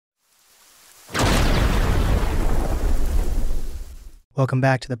Welcome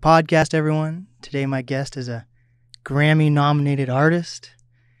back to the podcast, everyone. Today, my guest is a Grammy-nominated artist.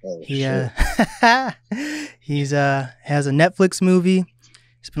 He has a Netflix movie.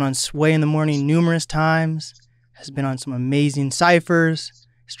 He's been on Sway in the Morning numerous times. Has been on some amazing ciphers.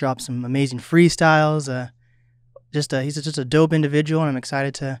 He's dropped some amazing freestyles. He's just a dope individual, and I'm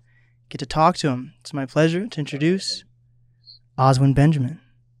excited to get to talk to him. It's my pleasure to introduce Oswin Benjamin.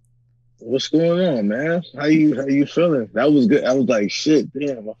 What's going on, man? How you feeling? That was good. I was like, shit,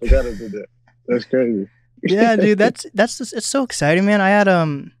 damn, I forgot I did that. That's crazy. Yeah, dude, that's just, it's so exciting, man. I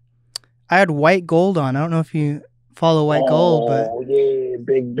had White Gold on. I don't know if you follow White Gold, but yeah,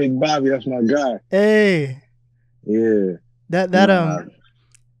 big Bobby, that's my guy. Hey, yeah, the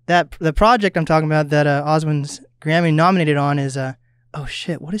project I'm talking about that Oswin's Grammy nominated on is oh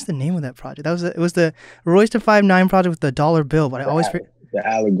shit, what is the name of that project? It was the Royce to 5'9" project with the dollar bill, but I always forget. The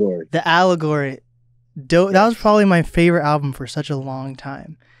Allegory. The Allegory. That was probably my favorite album for such a long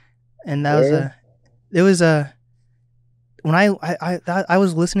time. And that was when I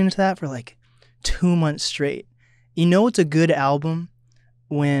was listening to that for like 2 months straight. You know it's a good album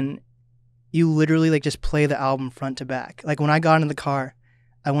when you literally like just play the album front to back. Like when I got in the car,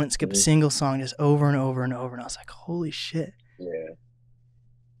 I wouldn't skip a single song just over and over and over, and I was like, holy shit. Yeah.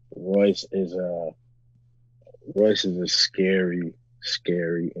 Royce is a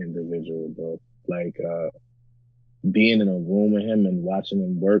scary individual, bro. Like being in a room with him and watching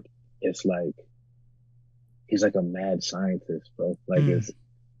him work, it's like he's like a mad scientist, bro. Like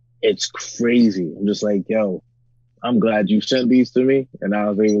it's crazy. I'm just like, yo, I'm glad you sent these to me and I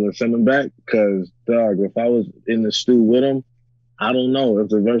was able to send them back, because dog, if I was in the stew with him, I don't know if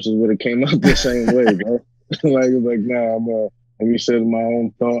the verses would have came out the same way, bro. Let me sit in my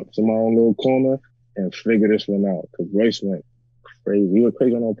own thoughts in my own little corner and figure this one out, because Royce went crazy. He went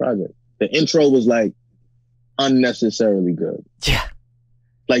crazy on the project. The intro was like unnecessarily good. Yeah.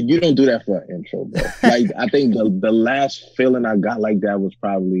 Like you don't do that for an intro, bro. Like I think the last feeling I got like that was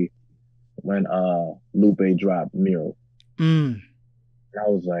probably when Lupe dropped Miro. And I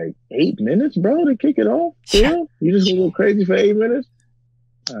was like, 8 minutes, bro, to kick it off? Yeah. You just gonna go crazy for 8 minutes?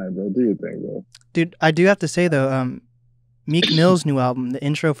 All right, bro, do your thing, bro. Dude, I do have to say though, Meek Mill's new album, the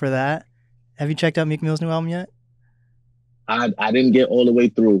intro for that. Have you checked out Meek Mill's new album yet? I didn't get all the way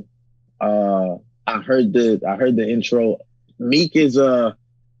through. I heard the intro. Meek is I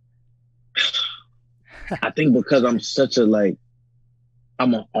think because I'm such I'm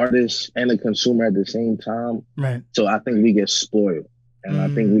an artist and a consumer at the same time. Right. So I think we get spoiled. And I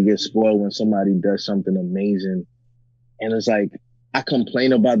think we get spoiled when somebody does something amazing. And it's like, I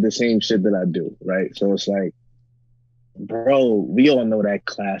complain about the same shit that I do, right? So it's like, bro, we all know that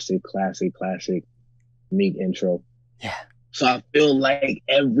classic Meek intro. Yeah. So I feel like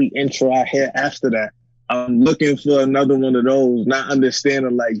every intro I hear after that, I'm looking for another one of those, not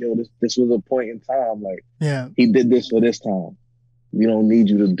understanding like, yo, this was a point in time. Like, yeah, he did this for this time. We don't need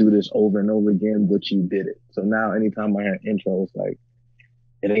you to do this over and over again, but you did it. So now anytime I hear an intro, it's like,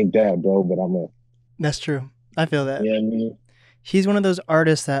 it ain't that, bro, but That's true. I feel that. Yeah, I mean, he's one of those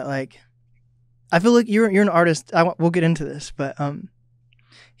artists that like, I feel like you're an artist. We'll get into this, but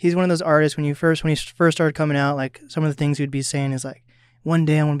he's one of those artists when he first started coming out, like some of the things he would be saying is like, one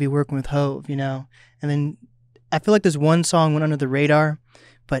day I want to be working with Hove, you know? And then I feel like this one song went under the radar,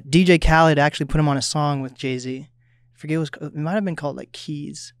 but DJ Khaled actually put him on a song with Jay-Z. I forget it might have been called like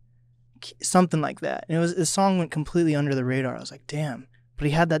Keys, something like that. And the song went completely under the radar. I was like, damn. But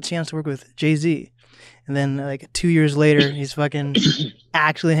he had that chance to work with Jay-Z. And then like 2 years later, he's fucking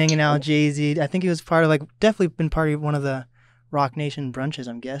actually hanging out with Jay-Z. I think he was definitely been part of one of the Rock Nation brunches,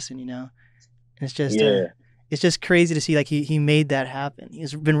 I'm guessing, you know? And it's just, it's just crazy to see like he made that happen. He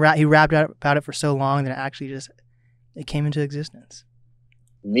rapped about it for so long that it actually it came into existence.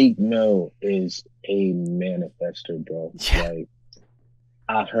 Meek Mill is a manifester, bro. Yeah. Like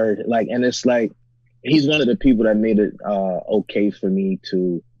I heard and it's like, he's one of the people that made it okay for me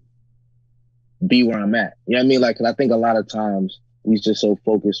to be where I'm at. You know what I mean? Like, 'cause I think a lot of times we just so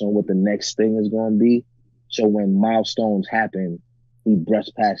focused on what the next thing is going to be. So when milestones happen, we brush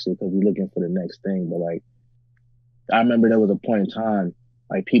past it because we're looking for the next thing. But like, I remember there was a point in time,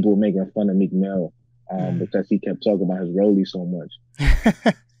 like people were making fun of Meek Mill because he kept talking about his rollie so much.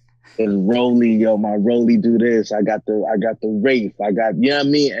 His rollie, yo, my rollie do this. I got the Wraith. You know what I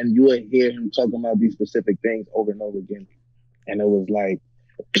mean? And you would hear him talking about these specific things over and over again. And it was like,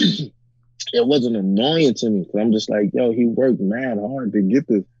 it wasn't annoying to me because I'm just like, yo, he worked mad hard to get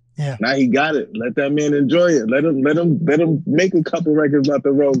this. Yeah. Now he got it. Let that man enjoy it. Let him make a couple records about the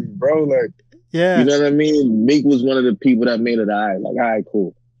rollie, bro. Like, yeah, you know what I mean? Meek was one of the people that made it all right,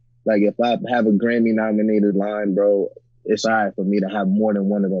 cool. Like if I have a Grammy nominated line, bro, it's all right for me to have more than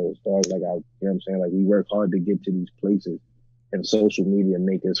one of those, dog. Like, you know what I'm saying? Like, we work hard to get to these places, and social media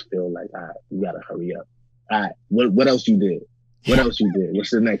make us feel like, all right, we gotta hurry up. All right, what else you did? What else you did?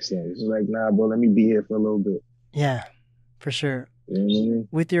 What's the next thing? It's like, nah, bro, let me be here for a little bit. Yeah, for sure. You know what I mean?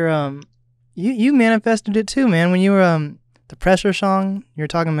 With your you manifested it too, man. When you were the pressure song, you were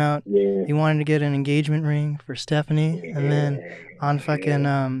talking about Yeah. you wanted to get an engagement ring for Stephanie, and then on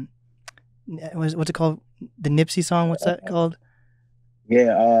fucking what's it called? The Nipsey song. What's that called? Yeah,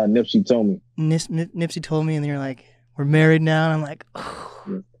 Nipsey told me. Nipsey told me, and you're like, we're married now. And I'm like,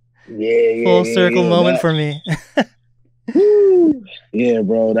 oh, Yeah, full circle moment for me. Woo! Yeah,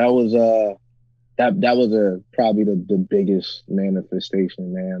 bro, that was that was probably the biggest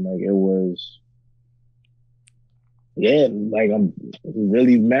manifestation, man. Like, it was, yeah, like, I'm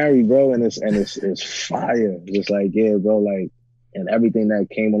really married, bro, and it's fire. Just like, yeah, bro, like, and everything that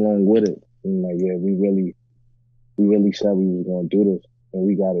came along with it. And like, yeah, we really said we was gonna do this, and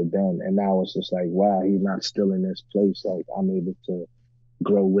we got it done. And now it's just like, wow, he's not still in this place. Like, I'm able to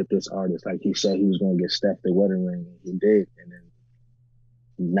grow with this artist. Like, he said he was gonna get Steph the wedding ring, and he did. And then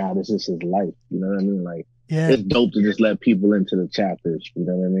now this is his life. You know what I mean? Like, Yeah, it's dope to just let people into the chapters. You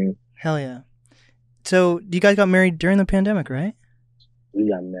know what I mean? hell yeah. So you guys got married during the pandemic, right? We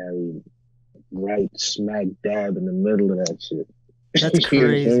got married right smack dab in the middle of that shit. That's You know what I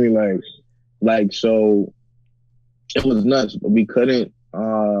crazy. mean? Like, so it was nuts, but we couldn't,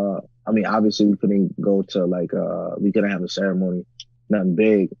 I mean, obviously we couldn't go to like, we couldn't have a ceremony, nothing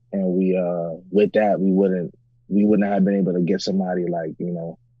big. And with that, we wouldn't have been able to get somebody like, you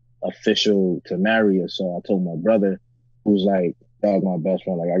know, official to marry us. So I told my brother, who's like, dog, my best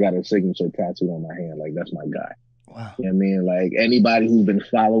friend, like, I got a signature tattooed on my hand. Like, that's my guy. Wow. You know what I mean? Like, anybody who's been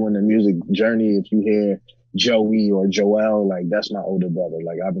following the music journey, if you hear Joey or Joel, like, that's my older brother.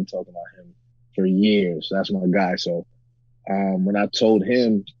 Like, I've been talking about him for years. That's my guy. So when I told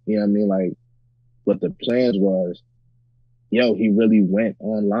him, you know what I mean, like, what the plans was, yo, he really went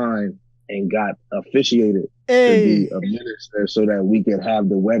online and got officiated to be a minister so that we could have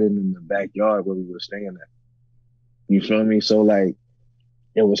the wedding in the backyard where we were staying at. You feel me? So, like,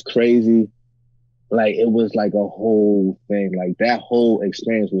 it was crazy. Like, it was like a whole thing. Like, that whole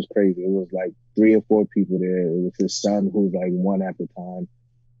experience was crazy. It was like 3 or 4 people there. It was his son, who's like 1 at the time,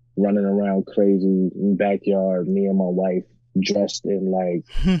 running around crazy in the backyard. Me and my wife dressed in like,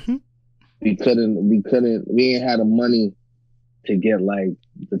 we ain't had the money to get like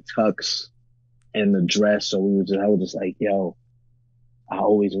the tux and the dress. So I was just like, yo, I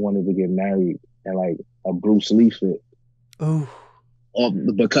always wanted to get married and like a Bruce Lee fit. Ooh.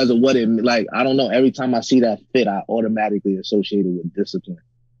 Because of what it, like, I don't know. Every time I see that fit, I automatically associate it with discipline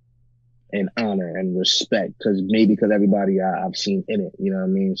and honor and respect. Because everybody I've seen in it, you know what I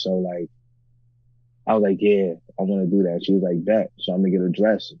mean? So, like, I was like, yeah, I want to do that. She was like, bet. So I'm gonna get a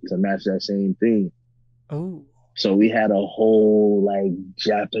dress to match that same thing. Oh. So we had a whole like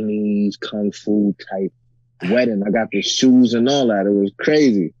Japanese kung fu type wedding. I got the shoes and all that. It was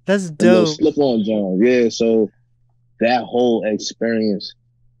crazy. That's The little dope. slip-on John. Yeah. So that whole experience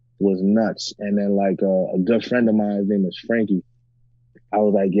was nuts. And then like a good friend of mine, his name is Frankie. I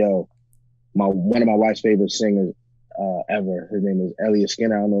was like, yo, one of my wife's favorite singers ever. His name is Elliot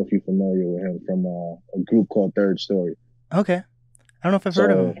Skinner. I don't know if you're familiar with him from a group called Third Story. Okay. I don't know if I've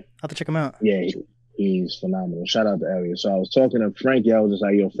heard of him. I'll have to check him out. Yeah, he's phenomenal. Shout out to Elliot. So I was talking to Frankie. I was just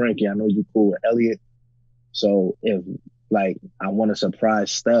like, yo, Frankie, I know you cool with Elliot. So if like I want to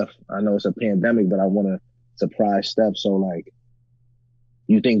surprise Steph, I know it's a pandemic, but I want to surprise Steph. So like,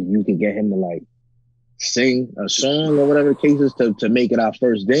 you think you could get him to like sing a song or whatever the case is to make it our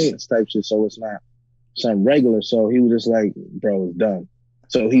first dance type shit, so it's not something regular. So he was just like, bro, it's done.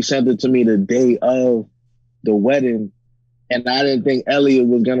 So he sent it to me the day of the wedding. And I didn't think Elliot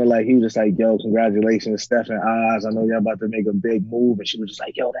was gonna like, he was just like, yo, congratulations, Steph and Oz. I know y'all about to make a big move. And she was just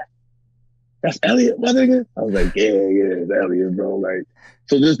like, yo, that's Elliot, my nigga. I was like, yeah, it's Elliot, bro. Like,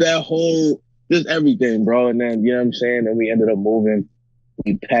 so just just everything, bro. And then, you know what I'm saying? And we ended up moving.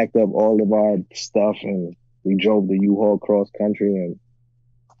 We packed up all of our stuff and we drove the U-Haul cross country, and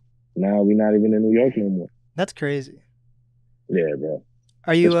now we're not even in New York anymore. That's crazy. Yeah, bro.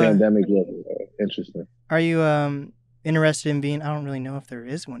 Are you this pandemic was interesting. Are you interested in being, I don't really know if there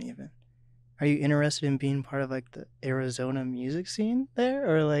is one even. Are you interested in being part of like the Arizona music scene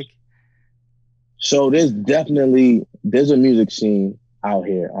there, or like? So there's a music scene out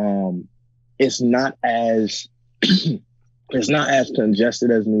here. It's not as it's not as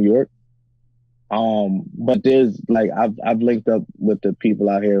congested as New York. But there's like I've linked up with the people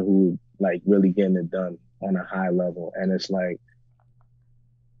out here who like really getting it done on a high level, and it's like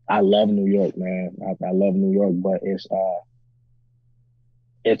I love New York, man. I love New York, but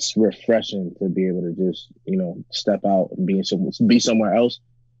it's refreshing to be able to just, you know, step out and be somewhere else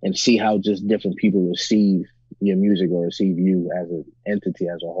and see how just different people receive your music or receive you as an entity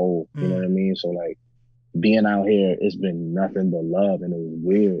as a whole. You know what I mean? So like being out here, it's been nothing but love, and it was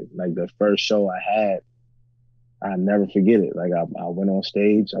weird. Like the first show I had, I never forget it. Like I went on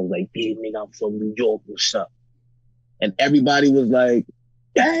stage, I was like, "Yeah, nigga, I'm from New York. What's up?" And everybody was like,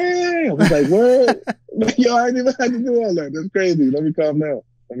 "Damn!" I was like, "What? Yo, I didn't even have to do all that. That's crazy. Let me calm down.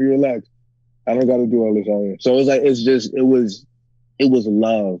 Let me relax. I don't got to do all this out here." So it's like it was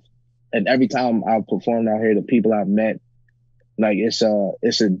love, and every time I performed out here, the people I've met, like it's a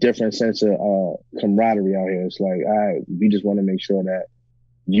different sense of camaraderie out here. It's like, all right, we just want to make sure that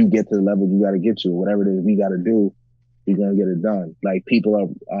you get to the level you got to get to. Whatever it is we got to do, we're gonna get it done. Like people are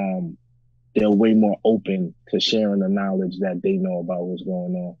they're way more open to sharing the knowledge that they know about what's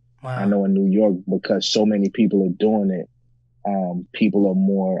going on. Wow. I know in New York, because so many people are doing it, people are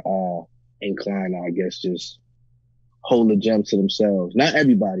more inclined, I guess, just hold the gems to themselves. Not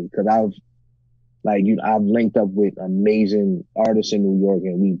everybody, because I've linked up with amazing artists in New York,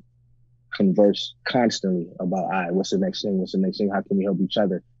 and we converse constantly about, all right, what's the next thing? What's the next thing? How can we help each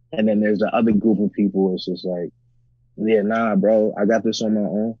other? And then there's the other group of people. It's just like, yeah, nah, bro, I got this on my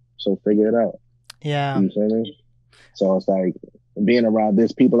own. So figure it out. Yeah. You feel me? So it's like being around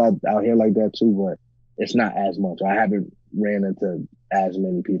this people out here like that too, but it's not as much. I haven't ran into as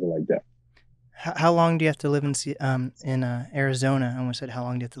many people like that. How long do you have to live in Arizona? I almost said, how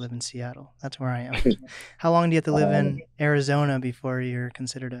long do you have to live in Seattle? That's where I am. How long do you have to live in Arizona before you're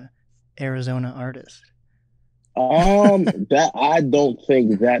considered a Arizona artist? That I don't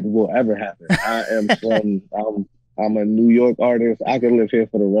think that will ever happen. I'm a New York artist. I could live here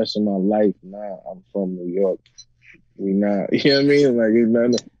for the rest of my life. Nah, I'm from New York. We not, you know what I mean? Like, it's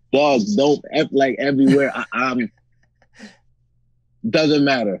not, dogs don't like everywhere. I'm doesn't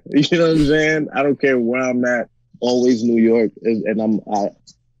matter. You know what I'm saying? I don't care where I'm at. Always New York, and I've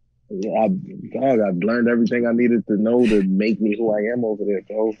learned everything I needed to know to make me who I am over there,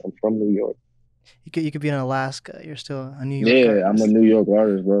 bro. I'm from New York. You could be in Alaska. You're still a New York artist. I'm a New York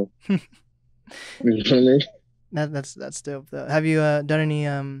artist, bro. You know what I mean? That's dope though. Have you done any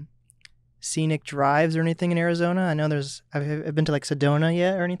scenic drives or anything in Arizona? I know have you been to like Sedona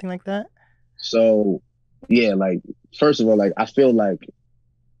yet or anything like that? So yeah, like first of all, like I feel like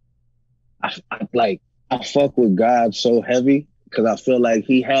I fuck with God so heavy because I feel like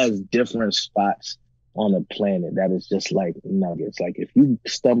he has different spots on the planet that is just like nuggets. Like if you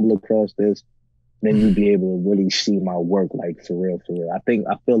stumble across this, then you'll be able to really see my work like for real, for real. I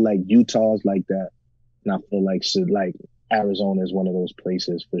feel like Utah's like that. And I feel like Arizona is one of those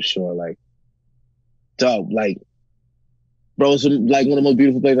places for sure. Like, dog, like, bro, it's like one of the most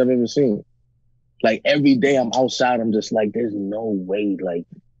beautiful places I've ever seen. Like every day I'm outside, I'm just like, there's no way. Like,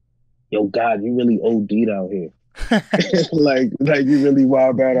 yo, God, you really OD'd out here. like you really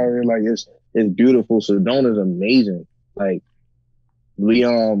wild bad out here. Like it's beautiful. Sedona's amazing. Like we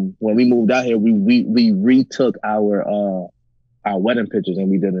when we moved out here, we retook our wedding pictures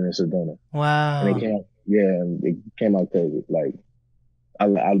and we did it in Sedona. Wow. And it came out crazy. Like I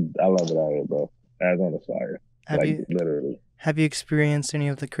love it out here, bro. Arizona's fire. Literally. Have you experienced any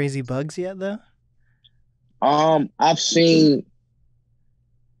of the crazy bugs yet though? I've seen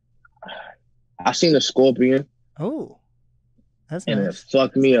a scorpion. Oh, that's and nice. It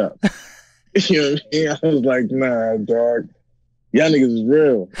fucked me up. You know what I mean? I was like, nah, dog. Y'all niggas is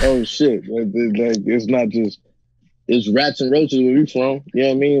real. Oh shit. Like it's not just it's rats and roaches where we from. You know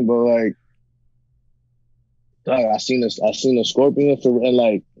what I mean? But like dog, I seen a scorpion and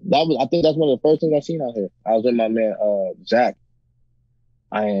like I think that's one of the first things I seen out here. I was with my man Zach.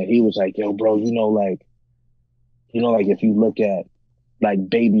 And he was like, yo, bro, like if you look at like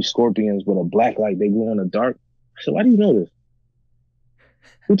baby scorpions with a black light, they glow in the dark. I said, why do you know this?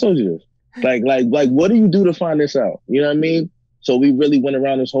 Who told you this? Like, what do you do to find this out? You know what I mean? So we really went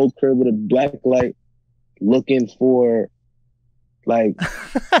around this whole crib with a black light looking for like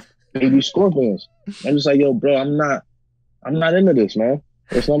baby scorpions. I'm just like, yo, bro, I'm not into this, man.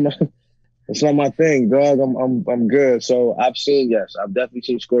 It's not my thing, dog. I'm good. So I've definitely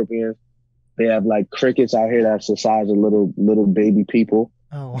seen scorpions. They have like crickets out here that's the size of little baby people.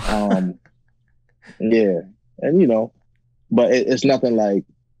 Oh. Yeah. And but it's nothing like,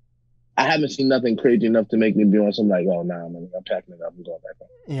 I haven't seen nothing crazy enough to make me be on some like, oh nah, man, I'm packing it up and going back home.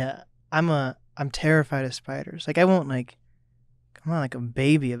 Yeah. I'm terrified of spiders. Like I'm not like a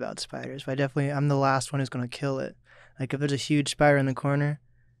baby about spiders, but I'm the last one who's gonna kill it. Like if there's a huge spider in the corner,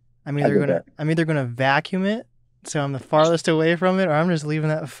 I'm either gonna vacuum it so I'm the farthest away from it, or I'm just leaving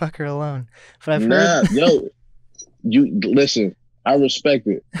that fucker alone. But I've heard. Nah, yo, you listen. I respect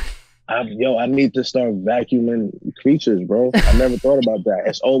it. I need to start vacuuming creatures, bro. I never thought about that.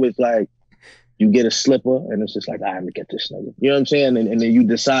 It's always like you get a slipper, and it's just like I have to get this nigga. You know what I'm saying? And then you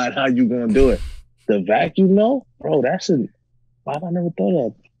decide how you gonna do it. The vacuum, no, bro. Why have I never thought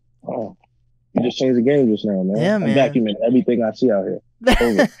of? Oh, you just changed the game just now, man. Yeah, I'm man. vacuuming everything I see out here.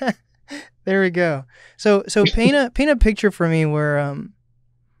 There we go. So paint a picture for me where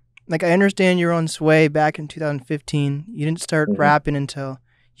like I understand you're on Sway back in 2015. You didn't start rapping until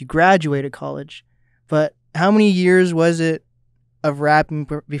you graduated college. But how many years was it of rapping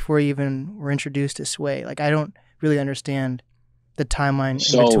before you even were introduced to Sway? Like I don't really understand the timeline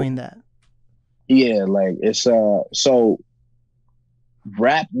in between that. Yeah, like it's so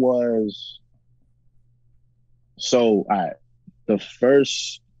rap was the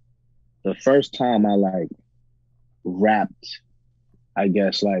first time I like rapped, I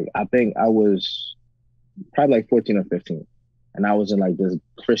guess like I think I was probably like 14 or 15, and I was in like this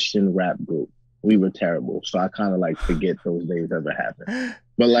Christian rap group. We were terrible, so I kind of like forget those days ever happened.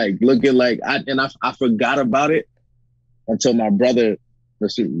 But like looking like I forgot about it until my brother,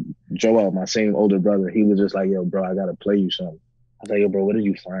 Joel, my same older brother, he was just like, yo, bro, I gotta play you something. I was like, yo, bro, where did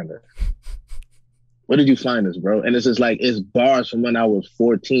you find us? Where did you find us, bro? And it's just like, it's bars from when I was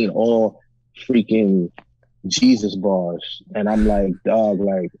 14, all freaking Jesus bars. And I'm like, dog,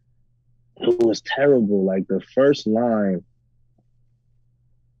 like, it was terrible. Like the first line,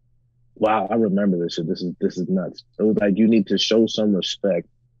 wow, I remember this shit. This is nuts. It was like, you need to show some respect,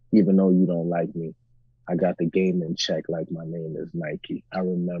 even though you don't like me. I got the game in check like my name is Nike. I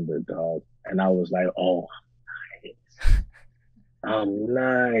remember, dog. And I was like, oh, I'm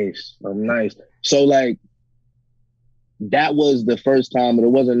nice. So like, that was the first time, but it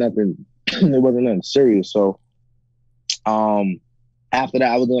wasn't nothing serious. So after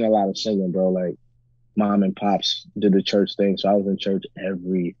that, I was doing a lot of singing, bro. Like mom and pops did the church thing. So I was in church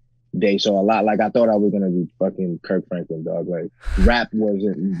every day. So a lot, like I thought I was going to be fucking Kirk Franklin, dog. Like rap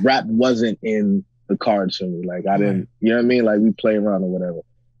wasn't in the cards for me. Like I didn't, you know what I mean? Like we play around or whatever.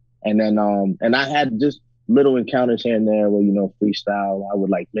 And then, and I had just little encounters here and there where, you know, freestyle, I would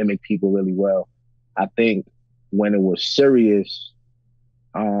like mimic people really well. I think when it was serious,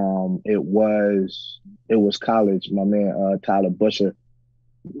 it was college. My man, Tyler Busher,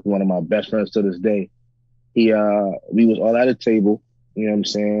 one of my best friends to this day. We was all at a table, you know what I'm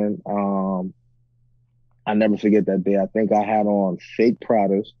saying? I never forget that day. I think I had on fake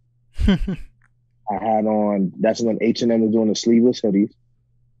Pradas. That's when H&M was doing the sleeveless hoodies.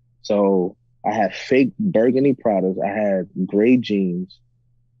 So I had fake burgundy Pradas. I had gray jeans,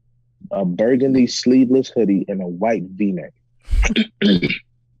 a burgundy sleeveless hoodie, and a white V-neck.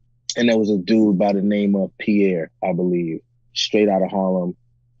 And there was a dude by the name of Pierre, I believe, straight out of Harlem,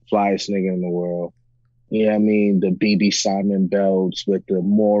 flyest nigga in the world. You know what I mean? The BB Simon belts with the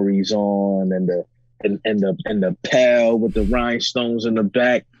Maury's on and the Pell with the rhinestones in the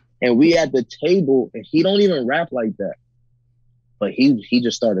back. And we at the table, and he don't even rap like that. But he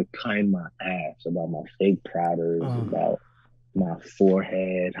just started cutting my ass about my fake Pradas, about my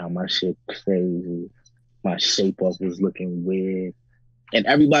forehead, how my shit crazy, my shape up was looking weird. And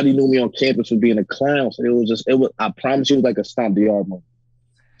everybody knew me on campus for being a clown. So I promise you, it was like a stomp the yard moment.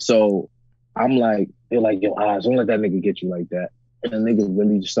 So I'm like, they're like, yo, Oz, don't let that nigga get you like that. And the nigga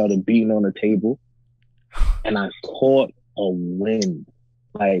really just started beating on the table. And I caught a wind.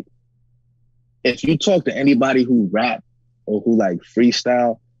 Like, if you talk to anybody who rap or who like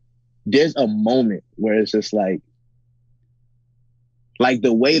freestyle, there's a moment where it's just like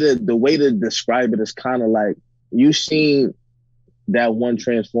the way to describe it is kind of like, you seen that one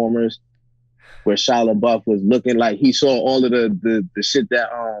Transformers where Shia LaBeouf was looking like he saw all of the shit that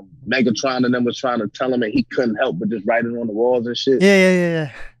Megatron and them was trying to tell him, and he couldn't help but just write it on the walls and shit.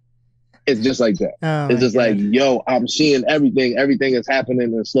 Yeah. It's just like that. It's just like, yo, I'm seeing everything. Everything is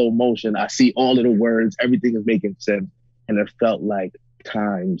happening in slow motion. I see all of the words. Everything is making sense. And it felt like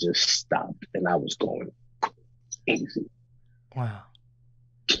time just stopped and I was going crazy. Wow.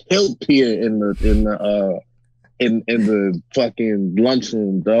 Killed Pierre in the fucking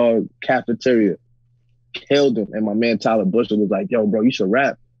lunchroom, dog, cafeteria. Killed him. And my man Tyler Busher was like, yo, bro, you should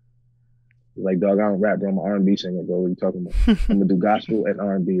rap. He's like, dog, I don't rap, bro. I'm an R&B singer, bro. What are you talking about? I'm gonna do gospel and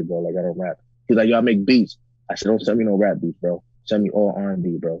R&B, bro. Like, I don't rap. He's like, yo, I make beats. I said, don't send me no rap beats, bro. Send me all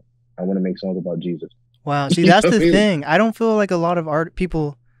R&B, bro. I want to make songs about Jesus. Wow. See, that's the thing. I don't feel like a lot of art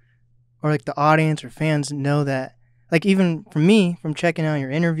people or like the audience or fans know that. Like, even for me, from checking out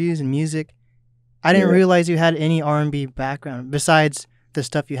your interviews and music, I didn't realize you had any R&B background besides the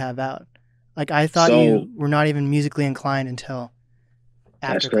stuff you have out. Like I thought So you were not even musically inclined until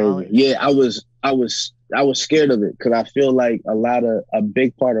that's after crazy. college. Yeah, I was scared of it because I feel like a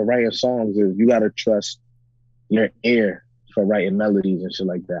big part of writing songs is you gotta trust your ear for writing melodies and shit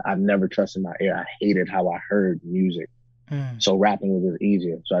like that. I never trusted my ear. I hated how I heard music. Mm. So rapping was just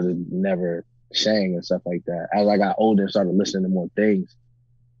easier. So I just never sang and stuff like that. As I got older and started listening to more things,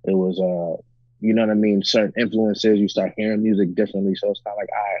 it was you know what I mean, certain influences, you start hearing music differently. So it's kind of like,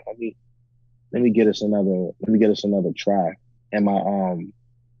 all right, let me get us another try. And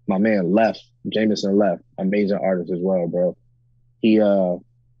my man left, Jameson left, amazing artist as well, bro. He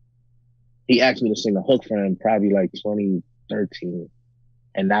he asked me to sing a hook for him probably like 2013.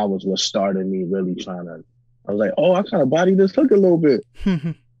 And that was what started me really trying to, I was like, oh, I kind of bodied this hook a little bit.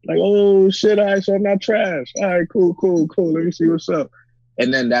 Like, oh shit, all right, so I'm not trash. All right, cool. Let me see what's up.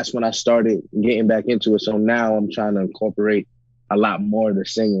 And then that's when I started getting back into it. So now I'm trying to incorporate a lot more of the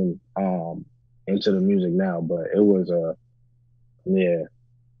singing into the music now. But it was yeah,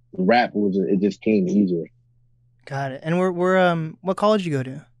 rap it just came easier. Got it. And what college you go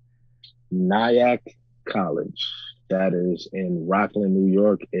to? Nyack College. That is in Rockland, New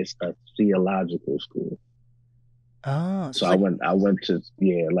York. It's a theological school. Oh, So it's like I went to,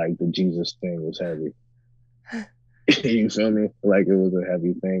 yeah, like the Jesus thing was heavy. You feel me? Like it was a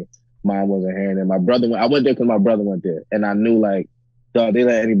heavy thing. Mom wasn't hearing it. I went there because my brother went there. And I knew like, dog, they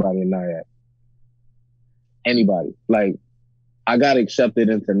let anybody in Nyack. Anybody. Like I got accepted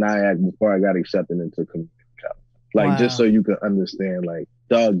into Nyack before I got accepted into community college. Like just so wow. you can understand, like,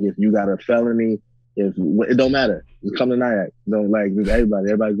 dog, if you got a felony, if it don't matter, just come to Nyack. Don't like just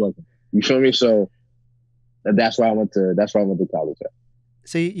everybody's welcome. You feel me? So that's why I went to college at.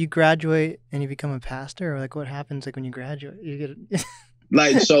 So you graduate and you become a pastor, or like what happens like when you graduate? You get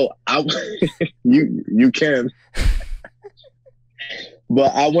Like so I you can.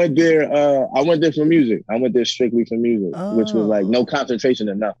 But I went there for music. I went there strictly for music, which was like Oh, no concentration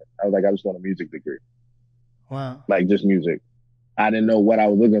or nothing. I was like, I just want a music degree. wow. Like just music. I didn't know what I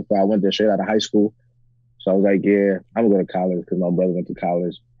was looking for. I went there straight out of high school. So I was like, yeah, I'm gonna go to college because my brother went to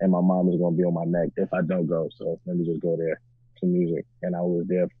college and my mom is gonna be on my neck if I don't go. So let me just go there for music. And I was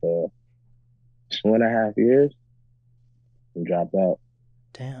there for 2.5 years and dropped out.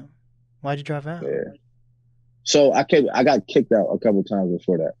 Damn. Why'd you drop out? Yeah. So I got kicked out a couple times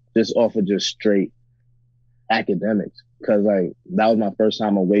before that, just off of just straight academics. Cause like that was my first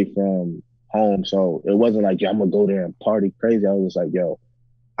time away from home. So it wasn't like, yo, I'm gonna go there and party crazy. I was just like, yo,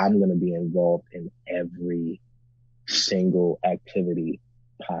 I'm gonna be involved in every single activity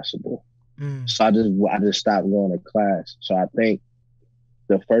possible. Mm. So I just stopped going to class. So I think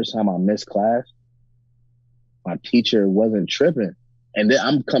the first time I missed class, my teacher wasn't tripping. And then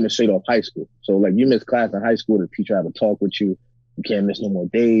I'm coming straight off high school. So like you miss class in high school, the teacher had to talk with you. You can't miss no more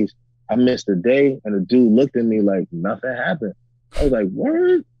days. I missed a day and the dude looked at me like nothing happened. I was like,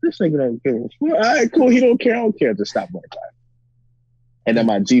 word? This nigga don't care. All right, cool. He don't care. I don't care. Just stop going to class. And then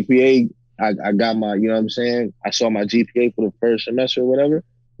my GPA, I got my, you know what I'm saying? I saw my GPA for the first semester or whatever.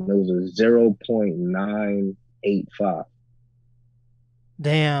 And it was a 0.985.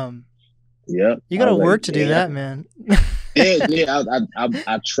 Damn. Yep. You I gotta was like, work to do damn. that, man. Yeah.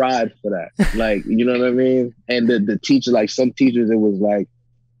 I tried for that. Like, you know what I mean? And the teacher, like some teachers, it was like,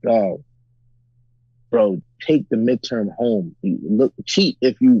 oh, bro, take the midterm home. Look, cheat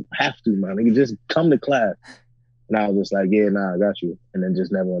if you have to, man. You just come to class. And I was just like, yeah, nah, I got you. And then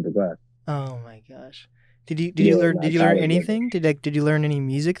just never went to class. Oh my gosh. Did you Yeah, learn nah, did you learn college wasn't. anything? Did you learn any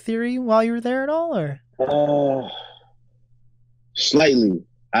music theory while you were there at all, or? Slightly.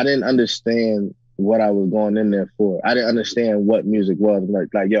 I didn't understand what I was going in there for. I didn't understand what music was. Like,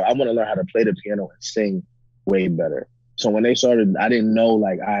 yo, I want to learn how to play the piano and sing way better. So when they started, I didn't know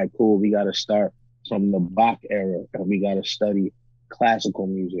like, all right, cool, we got to start from the Bach era and we got to study classical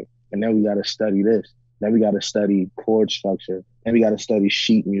music. And then we got to study this. Then we got to study chord structure. Then we got to study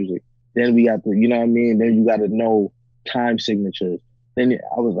sheet music. Then we got to, you know what I mean? Then you got to know time signatures. Then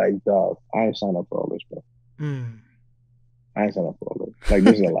I was like, dog, I ain't signed up for all this, bro. Mm. I ain't signed up for all this. Like,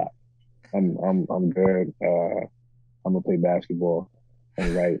 this is a lot. I'm good. I'm gonna play basketball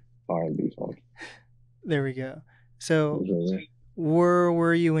and write R&B songs. There we go. So, Mhm. where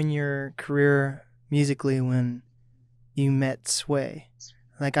were you in your career musically when you met Sway?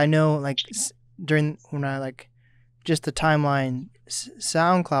 Like, I know, like, during when I like just the timeline,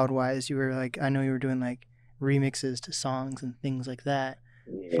 SoundCloud wise, you were like, I know you were doing like remixes to songs and things like that.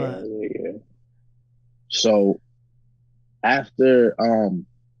 But Yeah. So after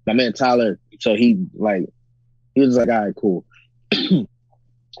my man Tyler, so he was like, all right, cool. I'm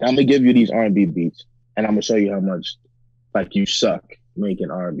gonna give you these R&B beats, and I'm gonna show you how much like you suck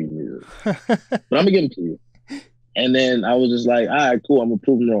making R&B music. But I'm gonna give it to you. And then I was just like, all right, cool. I'm gonna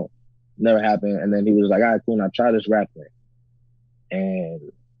prove him wrong. Never happened. And then he was like, all right, cool. And I tried this rap thing.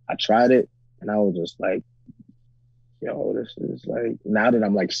 And I tried it, and I was just like, yo, this is like, now that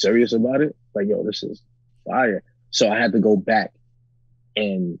I'm like serious about it, like, yo, this is fire. So I had to go back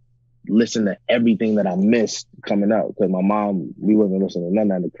and listen to everything that I missed coming out, because my mom, we wasn't listening to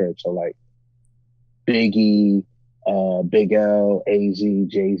none at the crib. So like Biggie, Big L, AZ,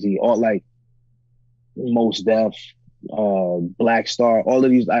 Jay-Z, all like Mos Def, Black Star, all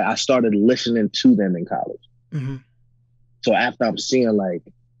of these, I started listening to them in college. Mm-hmm. So after I'm seeing like,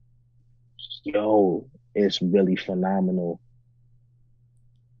 yo, it's really phenomenal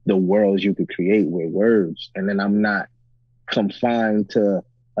the worlds you could create with words. And then I'm not confined to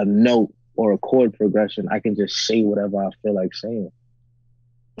a note or a chord progression. I can just say whatever I feel like saying.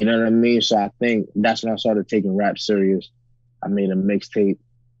 You know what I mean? So I think that's when I started taking rap serious. I made a mixtape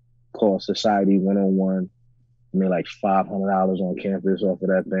called Society 101. I made like $500 on campus off of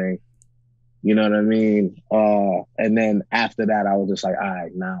that thing. You know what I mean? And then after that, I was just like, all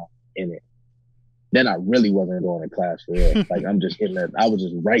right, now in it. Then I really wasn't going to class for real. Like I'm just in there. I was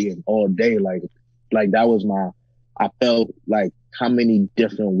just writing all day. Like that was I felt like, how many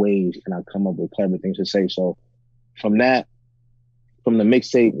different ways can I come up with clever things to say? So from the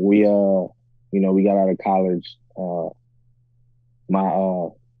mixtape, we got out of college. My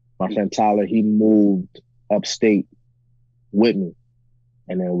friend Tyler, he moved upstate with me.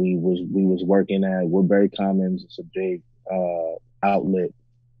 And then we was working at Woodbury Commons. It's a big outlet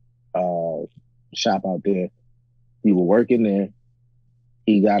shop out there. We were working there.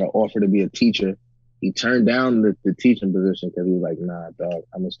 He got an offer to be a teacher. He turned down the teaching position because he was like, nah, dog,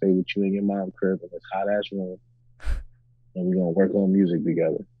 I'm gonna stay with you in your mom's crib in this hot ass room, and we're gonna work on music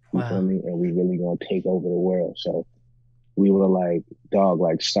together. You feel me? And we really gonna take over the world. So we were like, dog,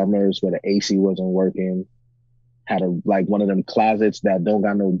 like summers where the AC wasn't working, had like one of them closets that don't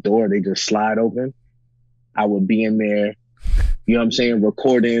got no door, they just slide open. I would be in there, you know what I'm saying,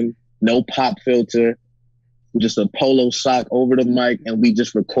 recording, no pop filter, just a polo sock over the mic, and we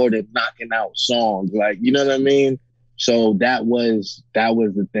just recorded knocking out songs, like, you know what I mean? So that was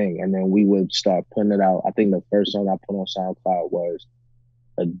the thing. And then we would start putting it out. I think the first song I put on SoundCloud was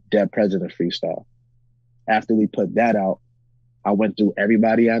a Dead President freestyle. After we put that out, I went through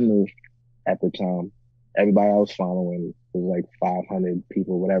everybody I knew at the time, everybody I was following, it was like 500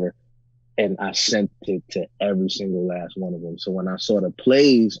 people, whatever. And I sent it to every single last one of them. So when I saw the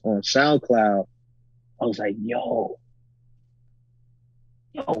plays on SoundCloud, I was like, yo,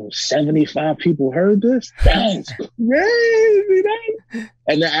 75 people heard this? That's crazy.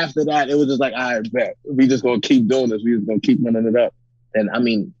 And then after that, it was just like, all right, bet. We just gonna keep doing this. We just gonna keep running it up. And I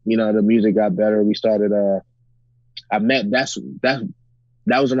mean, the music got better. We started, that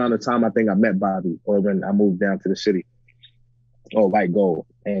was around the time I think I met Bobby, or when I moved down to the city, or White Gold.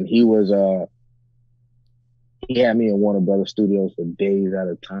 And he had me in Warner Brothers Studios for days at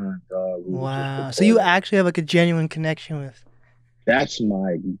a time, dog. Wow. So you actually have like a genuine connection with. That's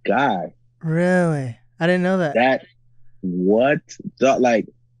my guy. Really? I didn't know that.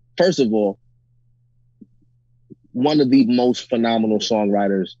 First of all, one of the most phenomenal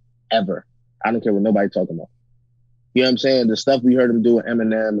songwriters ever. I don't care what nobody talking about. You know what I'm saying? The stuff we heard him do with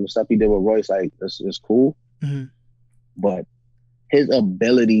Eminem and the stuff he did with Royce, like, it's cool. Mm-hmm. But his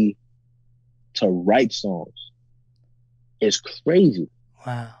ability to write songs is crazy.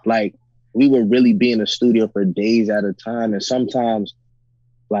 Wow. Like, we would really be in the studio for days at a time. And sometimes,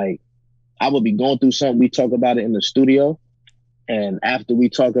 like, I would be going through something, we talk about it in the studio. And after we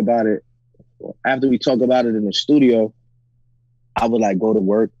talk about it in the studio, I would like go to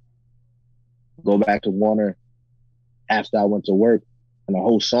work, go back to Warner after I went to work, and the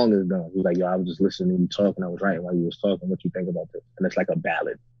whole song is done. He's like, yo, I was just listening to you talk, and I was writing while you was talking. What you think about this? And it's like a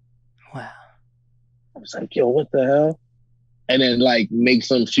ballad. Wow. I was like, yo, what the hell? And then like make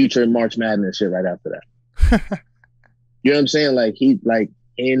some future March Madness shit right after that. You know what I'm saying? Like, he like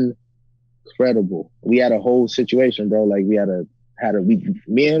incredible. We had a whole situation, bro. Like, me and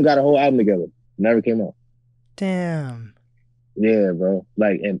him got a whole album together. Never came out. Damn. Yeah, bro.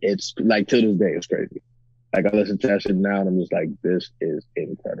 Like, and it's like, to this day, it's crazy. Like, I listen to that shit now and I'm just like, this is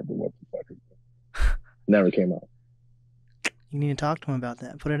incredible. What the fuck is this? Never came out. You need to talk to him about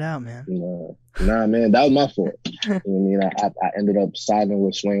that. Put it out, man. Nah, man, that was my fault. I mean, I ended up siding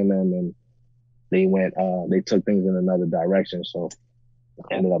with Swing them, and they took things in another direction. So it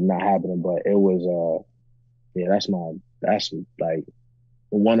ended up not happening, but it was, that's like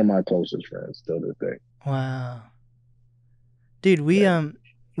one of my closest friends still to this day. Wow. Dude,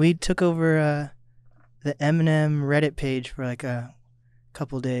 we took over, the Eminem Reddit page for like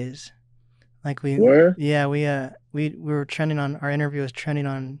couple days. Like we Where? yeah, we were trending on our interview was trending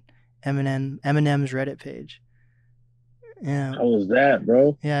on Eminem's Reddit page. Yeah. How was that,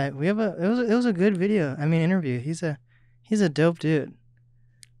 bro? Yeah, we have a it was a good video. I mean interview. He's a dope dude.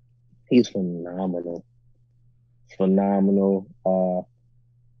 He's phenomenal. Phenomenal.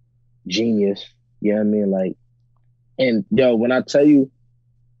 Genius. Yeah, I mean, like, and yo, when I tell you,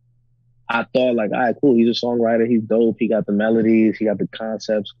 I thought like, all right, cool. He's a songwriter. He's dope. He got the melodies. He got the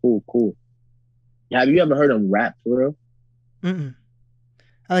concepts. Cool, cool. Have you ever heard him rap for real? Mm-mm.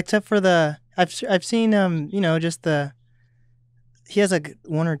 Except for I've seen just the he has like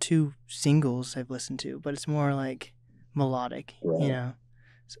one or two singles I've listened to, but it's more like melodic, Right.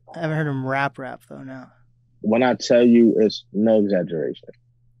 So I haven't heard him rap though. No. When I tell you, it's no exaggeration.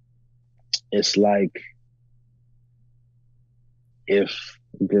 It's like if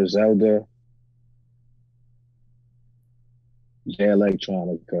Griselda, Jay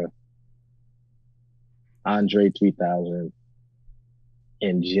Electronica, Andre 3000,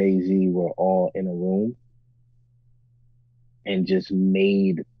 and Jay-Z were all in a room and just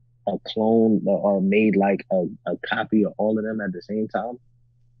made a clone or made like a copy of all of them at the same time.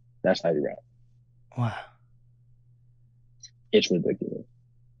 That's how you rap. Wow. It's ridiculous.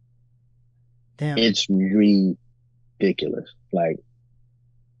 Damn. It's ridiculous. Like,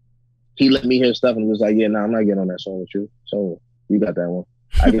 he let me hear stuff and was like, yeah, nah, I'm not getting on that song with you. So you got that one.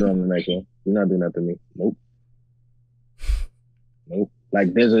 I get on the next one. You're not doing that to me. Nope. Nope.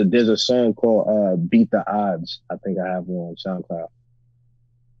 Like there's a song called Beat the Odds. I think I have one on SoundCloud.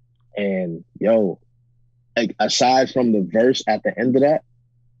 And yo, like aside from the verse at the end of that,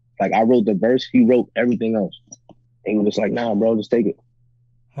 like I wrote the verse, he wrote everything else. And he was just like, nah, bro, just take it.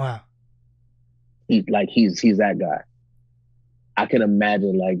 Wow. He's that guy. I can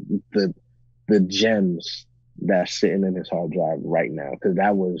imagine like the gems that's sitting in his hard drive right now, because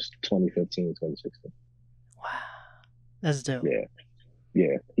that was 2015, 2016. Wow. That's dope.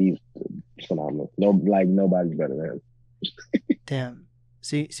 Yeah, he's phenomenal. No, like nobody's better than him. Damn.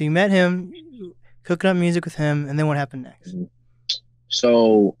 So you met him, cooking up music with him, and then what happened next?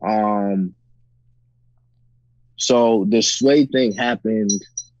 So so the Sway thing happened.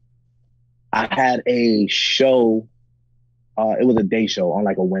 I had a show. It was a day show on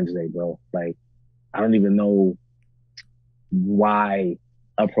like a Wednesday, bro. Like, I don't even know why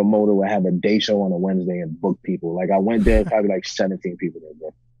a promoter would have a day show on a Wednesday and book people. Like, I went there, probably like 17 people there,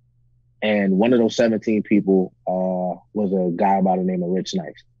 bro. And one of those 17 people was a guy by the name of Rich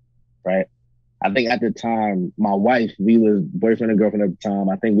Nice, right? I think at the time, my wife, we was boyfriend and girlfriend at the time.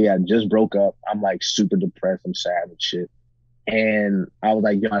 I think we had just broke up. I'm like super depressed. I'm sad and shit. And I was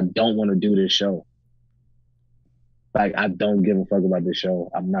like, yo, I don't want to do this show. Like, I don't give a fuck about this show.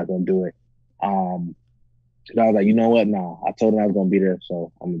 I'm not going to do it. I was like, you know what? Nah, I told him I was going to be there,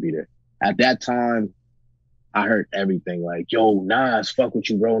 so I'm going to be there. At that time, I heard everything. Like, yo, Nas, fuck with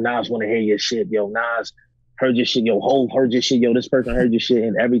you, bro. Nas want to hear your shit. Yo, Nas heard your shit. Yo, Hov heard your shit. Yo, this person heard your shit.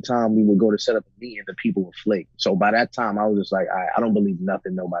 And every time we would go to set up a meeting, the people would flake. So by that time, I was just like, I don't believe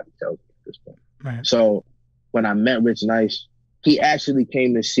nothing nobody tells me at this point. Right. So when I met Rich Nice, he actually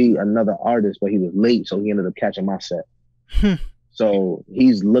came to see another artist, but he was late, so he ended up catching my set. So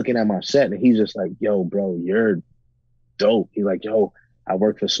he's looking at my set, and he's just like, yo, bro, you're dope. He's like, yo, I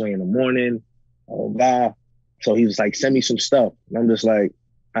work for Sway in the morning. Oh, blah. So he was like, send me some stuff. And I'm just like,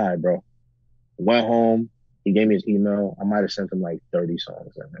 all right, bro. Went home. He gave me his email. I might have sent him like 30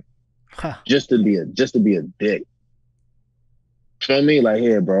 songs in there. Huh. Just to be a dick. Feel me? Like,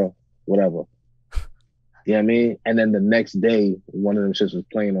 here, bro, whatever. You know what I mean? And then the next day, one of them shits was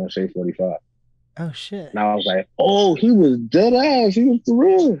playing on Shea 45. Oh, shit. And I was like, oh, he was dead ass. He was for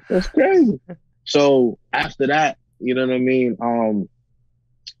real. That's crazy. So after that, you know what I mean?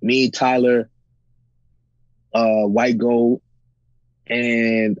 Me, Tyler, White Gold,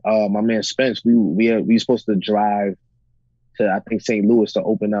 and my man Spence, we were supposed to drive to, I think, St. Louis to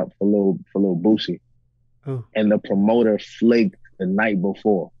open up for Lil Boosie. Ooh. And the promoter flaked the night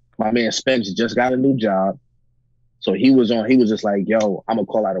before. My man Spence just got a new job. So he was just like, yo, I'm gonna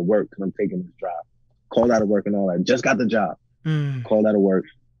call out of work because I'm taking this drive. Called out of work and all that. Just got the job. Called out of work.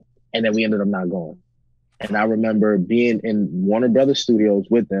 And then we ended up not going. And I remember being in Warner Brothers Studios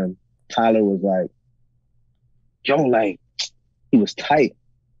with them. Tyler was like, yo, like, he was tight.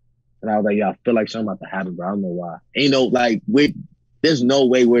 And I was like, yo, I feel like something about to happen, bro. I don't know why. Ain't no, like, there's no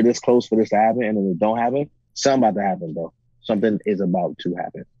way we're this close for this to happen. And if it don't happen, something about to happen, bro. Something is about to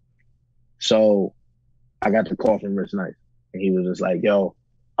happen. So I got the call from Rich Nice. And he was just like, yo,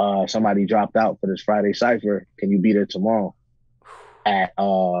 somebody dropped out for this Friday Cypher. Can you be there tomorrow at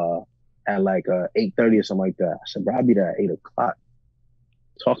like 8:30 or something like that? I said, bro, I'll be there at 8 o'clock.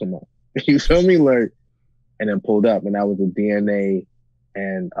 talking about? You feel me? Like, and then pulled up, and that was the DNA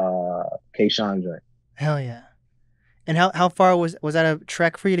and K-Sean joint. Hell yeah. And how far was that a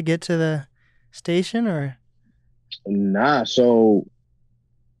trek for you to get to the station or? Nah, so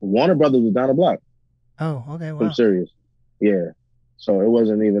Warner Brothers was down the block Oh, okay, from wow. Sirius. Yeah. So it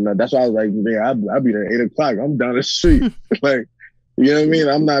wasn't even that's why I was like, yeah, I'll be there at 8 o'clock. I'm down the street. Like, you know what I mean?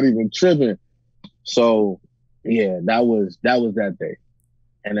 I'm not even tripping. So yeah, that was that day.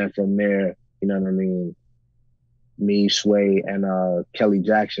 And then from there, you know what I mean? Me, Sway, and Kelly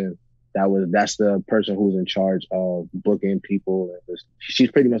Jackson, that's the person who's in charge of booking people. She's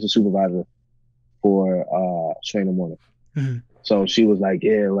pretty much a supervisor for Sway in the Morning. Mm-hmm. So she was like,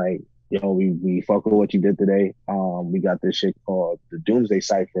 yeah, like, yo, we fuck with what you did today. We got this shit called the Doomsday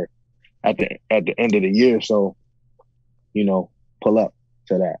Cipher at the end of the year. So, you know, pull up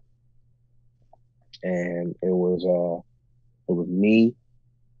to that. And it was me,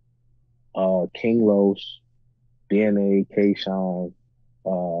 King Los, DNA, K-Sean,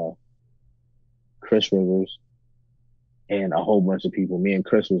 Chris Rivers, and a whole bunch of people. Me and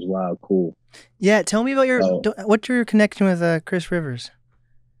Chris was wild cool. Yeah, tell me about what's your connection with Chris Rivers?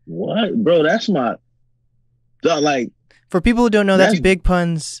 What, bro? That's my like. For people who don't know, that's Big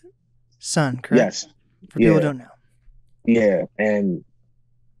Pun's son, correct? Yes. For people who don't know. Yeah, and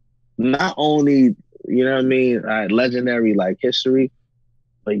not only, you know what I mean, legendary like history,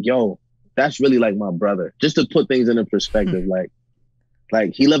 but yo, that's really like my brother. Just to put things into perspective, like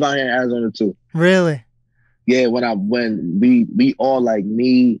he lived out here in Arizona too. Really? Yeah, when we all, like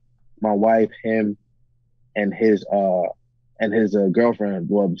me, my wife, him, and his girlfriend,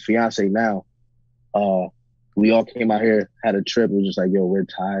 well, fiance now, we all came out here, had a trip. It was just like, yo, we're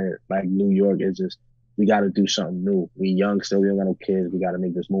tired. Like, New York is just, we got to do something new. We young still, we don't got no kids. We got to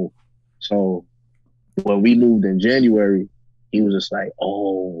make this move. So when we moved in January, he was just like,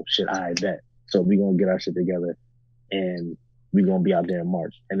 oh shit, I bet. So we gonna get our shit together and we gonna be out there in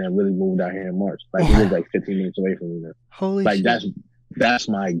March. And then really moved out here in March. Like, he was like 15 minutes away from me now. Holy like, shit. That's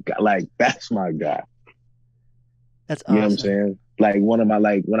my guy. Like, that's my guy. That's awesome. You know what I'm saying? Like, one of my,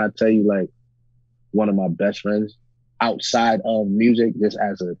 like, when I tell you, like, one of my best friends outside of music, just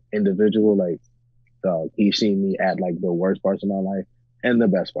as an individual, like, he's seen me at like the worst parts of my life and the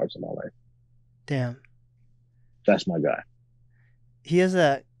best parts of my life. Damn. That's my guy. He has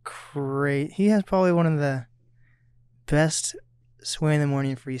he has probably one of the best Sway in the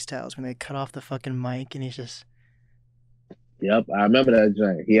Morning freestyles when they cut off the fucking mic and he's just. Yep, I remember that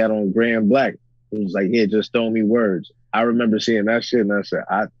joint. He had on gray and black. It was like, yeah, just throw me words. I remember seeing that shit and I said,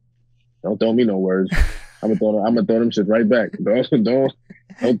 don't throw me no words. I'm gonna throw them shit right back. Don't throw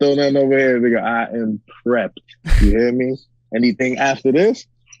nothing over here, nigga. I am prepped. You hear me? Anything after this?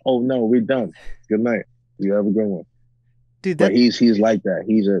 Oh no, we're done. Good night. You have a good one. Dude, but he's like that.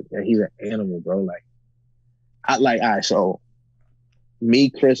 He's an animal, bro. Like, all right, so me,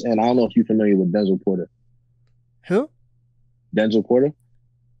 Chris, and I don't know if you're familiar with Denzel Porter. Who? Denzel Porter?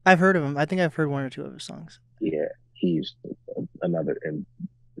 I've heard of him. I think I've heard one or two of his songs. Yeah, he's another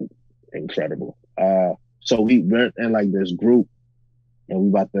incredible. So we're in like this group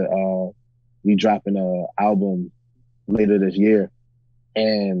and we dropping an album later this year.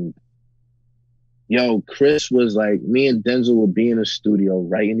 And yo, Chris was like, me and Denzel would be in a studio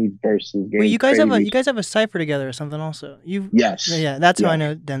writing these verses. Wait, you guys have a cipher together or something also? Yes. Yeah, that's how I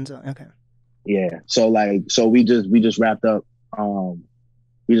know Denzel. Okay. Yeah. So we just wrapped up an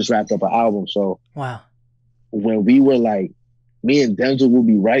album. So wow. When we were like, me and Denzel would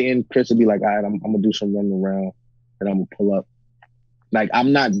be writing, Chris would be like, all right, I'm gonna do some running around and I'm gonna pull up. Like,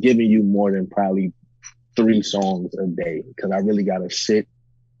 I'm not giving you more than probably 3 songs a day because I really gotta sit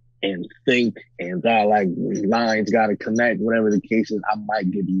and think and like lines gotta connect, whatever the case is. I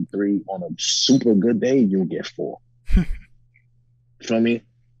might give you 3. On a super good day, you'll get 4. Feel me?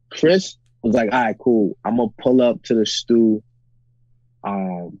 Chris was like, all right, cool. I'm gonna pull up to the stew.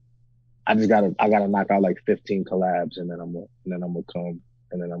 I gotta knock out like 15 collabs and then I'm gonna come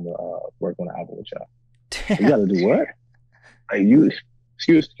and then I'm gonna work on the album with y'all. Damn. You gotta do what? Like, you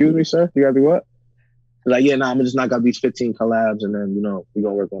excuse me, sir. You gotta do what? Like, yeah, I'm gonna just knock out these 15 collabs and then, you know, we're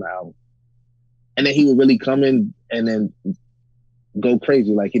gonna work on the album. And then he would really come in and then go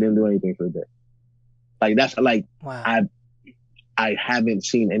crazy like he didn't do anything for the day. Like, that's like, wow. I haven't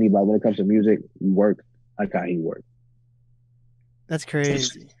seen anybody when it comes to music work like how he worked. That's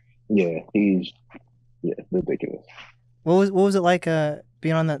crazy. Yeah, he's ridiculous. What was it like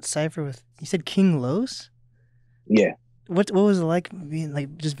being on that cipher with, you said King Los? Yeah. What was it like being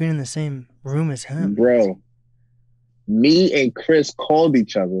in the same room as him? Bro, me and Chris called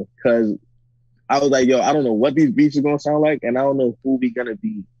each other because I was like, yo, I don't know what these beats are gonna sound like, and I don't know who we gonna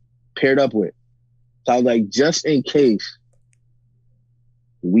be paired up with. So I was like, just in case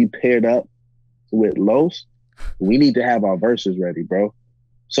we paired up with Los, we need to have our verses ready, bro.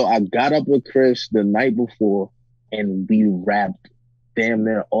 So I got up with Chris the night before, and we rapped damn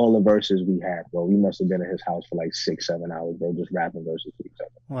near all the verses we had, bro. We must have been at his house for like 6-7 hours, bro, just rapping verses for each other.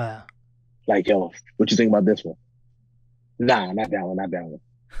 Wow. Like, yo, what you think about this one? Nah, not that one, not that one.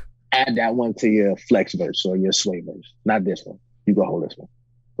 Add that one to your flex verse or your sway verse. Not this one. You go hold this one.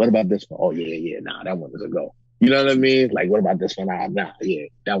 What about this one? Oh, yeah, nah, that one is a go. You know what I mean? Like, what about this one? Nah, yeah,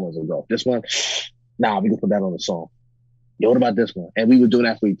 that one's a go. This one, nah, we can put that on the song. Yo, what about this one? And we were doing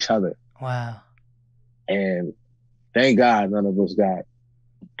that for each other. Wow. And thank God none of us got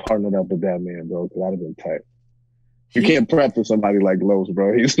partnered up with that man, bro, because I'd have been tight. You can't prep for somebody like Los,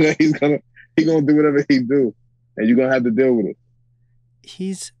 bro. He's gonna do whatever he do, and you're gonna have to deal with it.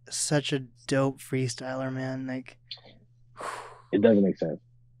 He's such a dope freestyler, man. Like, it doesn't make sense.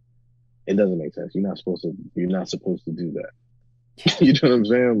 It doesn't make sense. You're not supposed to do that. You know what I'm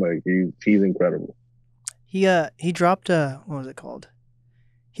saying? Like he's incredible. He dropped what was it called?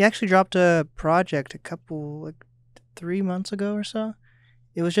 He actually dropped a project a couple, like 3 months ago or so.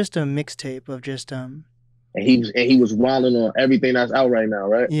 It was just a mixtape of just And he was wilding on everything that's out right now,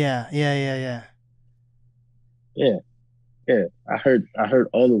 right? Yeah. Yeah. I heard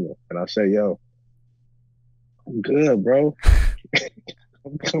all of them, and I said, "Yo, I'm good, bro.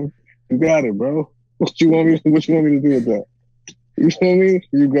 You got it, bro. What you want me to do with that? You feel me?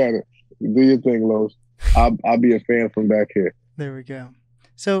 You got it. You do your thing, Los. I'll be a fan from back here." There we go.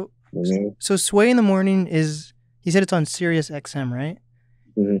 So so Sway in the Morning is, he said it's on Sirius XM, right?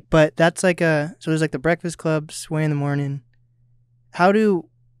 Mm-hmm. But that's like so there's like the Breakfast Club, Sway in the Morning. How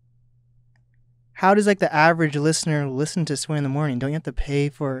does like the average listener listen to Sway in the Morning? Don't you have to pay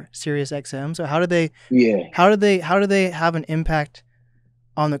for Sirius XM? So how do they have an impact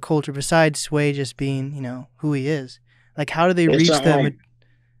on the culture besides Sway just being, who he is? Like, how do they reach the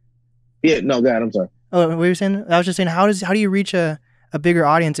Yeah, no, go ahead, I'm sorry. Oh, what were you saying? I was just saying, how do you reach a bigger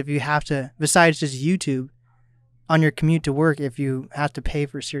audience if you have to, besides just YouTube, on your commute to work, if you have to pay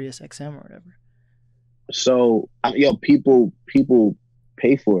for Sirius XM or whatever? So, people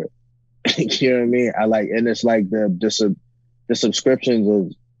pay for it. You know what I mean? And it's like the subscriptions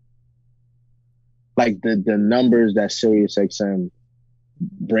of like the numbers that Sirius XM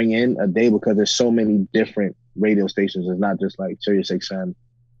bring in a day, because there's so many different radio stations. It's not just like Sirius XM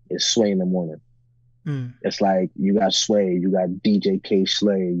is Sway in the Morning. It's like you got Sway, you got DJ K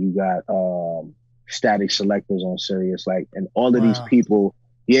Slay, you got Static Selectors on Sirius, like, and all of these people,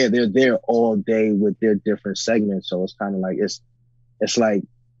 they're there all day with their different segments. So it's kind of like it's like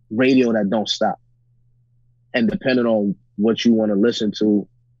radio that don't stop. And depending on what you want to listen to,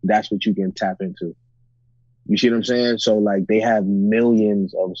 that's what you can tap into. You see what I'm saying? So like they have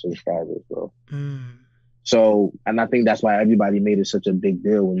millions of subscribers, bro. So, and I think that's why everybody made it such a big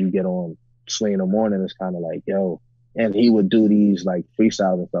deal when you get on Sway in the Morning. It's kind of like, yo, and he would do these like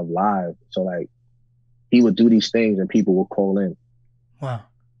freestyles and stuff live. So like he would do these things and people would call in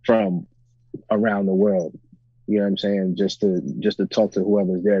from around the world. You know what I'm saying? Just to talk to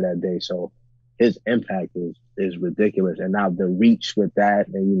whoever's there that day. So his impact is ridiculous. And now the reach with that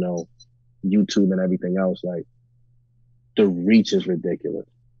and, YouTube and everything else, like the reach is ridiculous.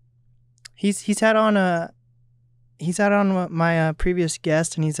 He's had on my previous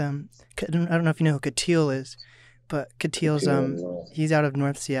guest, and he's I don't know if you know who Katil is, but Katil's he's out of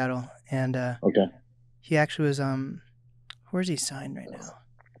North Seattle, and he actually was where's he signed right now?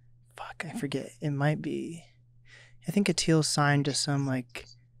 Fuck, I forget. It might be, I think Katil signed to some like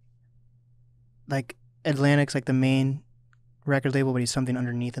Atlantic's like the main record label, but he's something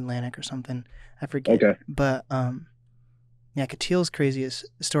underneath Atlantic or something. I forget. Okay. But Katil's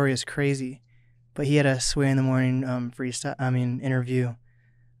story is crazy. But he had a Sway in the Morning interview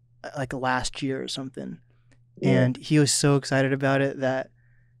like last year or something. Yeah. And he was so excited about it that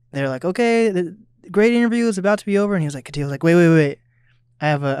they're like, okay, the great interview is about to be over. And he was like, Katil was like, wait. I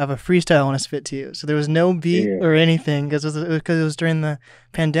have a freestyle I want to spit to you. So there was no beat or anything because it was during the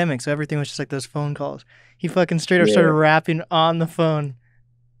pandemic. So everything was just like those phone calls. He fucking straight up started rapping on the phone.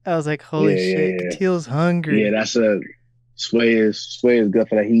 I was like, holy shit, Katil's hungry. Yeah, that's Sway is good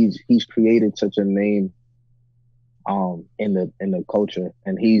for that. He's created such a name in the culture,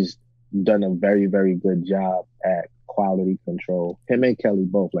 and he's done a very, very good job at quality control. Him and Kelly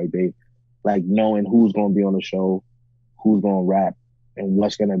both, like they like knowing who's gonna be on the show, who's gonna rap, and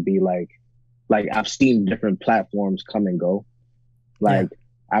what's gonna be like I've seen different platforms come and go. Like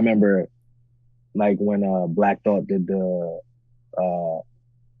I remember like when Black Thought did the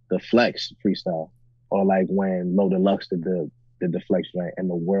the Flex freestyle, or like when Low Deluxe did the Flex joint, and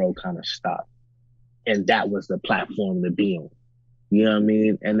the world kind of stopped, and that was the platform to be on. You know what I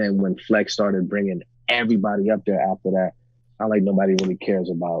mean? And then when Flex started bringing everybody up there after that, I like nobody really cares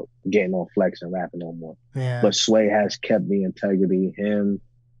about getting on Flex and rapping no more. Yeah. But Sway has kept the integrity. Him,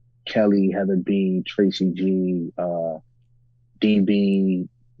 Kelly, Heather B, Tracy G, DB,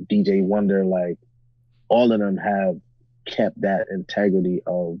 DJ Wonder, like all of them have kept that integrity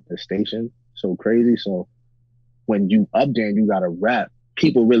of the station so crazy. So when you up there and you got to rap,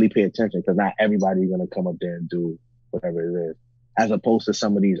 people really pay attention because not everybody's going to come up there and do whatever it is. As opposed to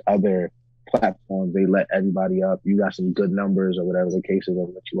some of these other platforms, they let everybody up. You got some good numbers or whatever the case is,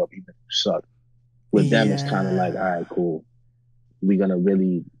 they'll let you up even if you suck. With them, it's kind of like, all right, cool. We're going to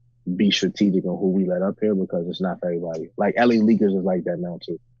really be strategic on who we let up here because it's not for everybody. Like LA Leakers is like that now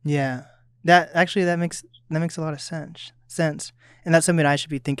too. Yeah. That makes a lot of sense. And that's something I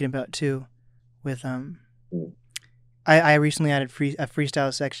should be thinking about too with I recently added a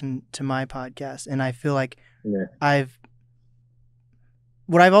freestyle section to my podcast, and I feel like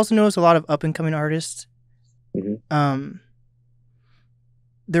what I've also noticed a lot of up and coming artists,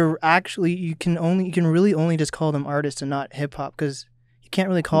 they're actually you can really only just call them artists and not hip hop, because you can't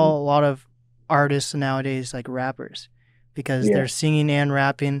really call a lot of artists nowadays like rappers, because they're singing and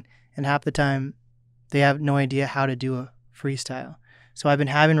rapping, and half the time they have no idea how to do a freestyle. So I've been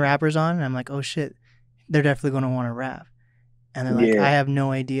having rappers on, and I'm like, oh shit, they're definitely going to want to rap. And they're like, I have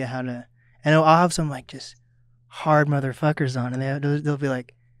no idea how to. And I'll have some like just hard motherfuckers on, and they'll be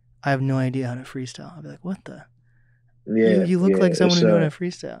like, I have no idea how to freestyle. I'll be like, what the? Yeah, you look like someone who knows how to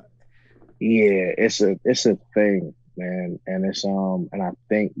freestyle. Yeah, it's a thing, man, and it's and I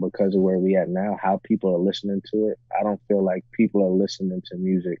think because of where we at now, how people are listening to it, I don't feel like people are listening to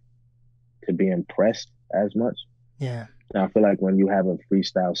music to be impressed as much. Yeah. Now, I feel like when you have a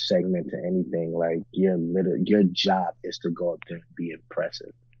freestyle segment to anything, like your job is to go up there and be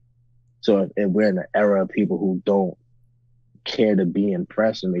impressive. So if we're in an era of people who don't care to be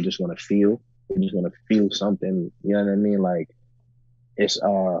impressed and they just want to feel something, you know what I mean? Like it's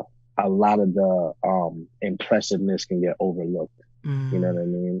a lot of the impressiveness can get overlooked. You know what I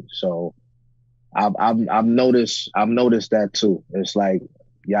mean? So I've noticed that too. It's like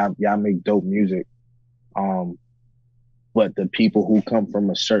y'all make dope music. But the people who come from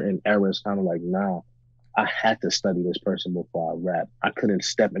a certain era is kind of like, nah, I had to study this person before I rap. I couldn't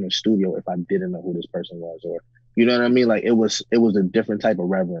step in the studio if I didn't know who this person was, or you know what I mean? Like it was a different type of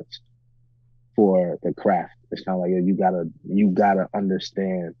reverence for the craft. It's kind of like you gotta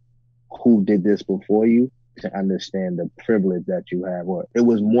understand who did this before you to understand the privilege that you have. Or it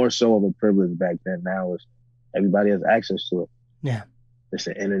was more so of a privilege back then. Now is everybody has access to it. Yeah. It's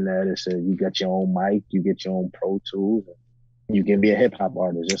the internet. You get your own mic, you get your own Pro Tools. You can be a hip hop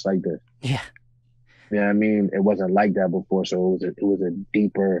artist just like this. Yeah. You know what I mean? It wasn't like that before, so it was a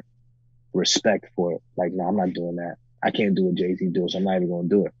deeper respect for it. Like, no, I'm not doing that. I can't do what Jay-Z do, so I'm not even gonna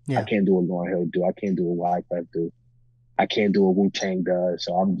do it. Yeah. I can't do what Lauryn Hill do. I can't do what Wyclef do. I can't do what Wu-Tang does.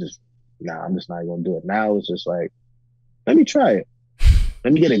 So I'm just not gonna do it. Now it's just like, let me try it.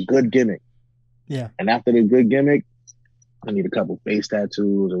 Let me get a good gimmick. Yeah. And after the good gimmick, I need a couple face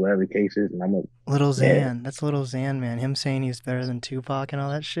tattoos or whatever the case is, and I'm a Lil Xan. That's Lil Xan, man. Him saying he's better than Tupac and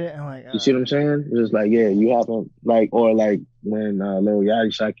all that shit. I'm like, you see what I'm saying? It's just like, yeah, you have to like, or like when Lil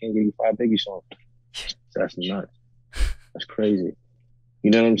Yachty shot Can't Give You 5 Biggie songs. That's nuts. That's crazy.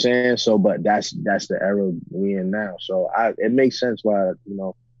 You know what I'm saying? So, but that's the era we in now. So it makes sense why,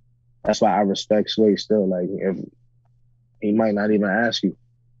 that's why I respect Sway still. Like, if he might not even ask you,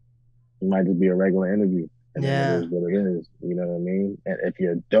 it might just be a regular interview. And then it is what it is. You know what I mean? And if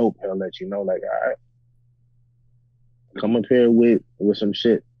you're dope, he'll let you know, like, all right, come up here with some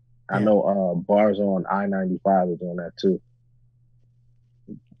shit. Yeah. I know Bars on I-95 is doing that too.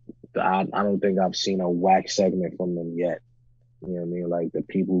 I don't think I've seen a whack segment from them yet. You know what I mean? Like, the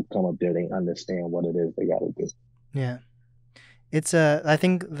people who come up there, they understand what it is they gotta do. Yeah. It's I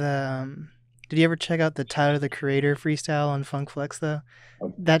think did you ever check out the Tyler the Creator freestyle on Funk Flex though?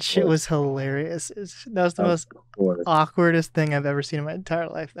 That shit was hilarious. That was the most awkwardest thing I've ever seen in my entire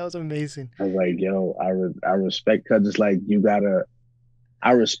life. That was amazing. I was like, yo, I respect, because it's like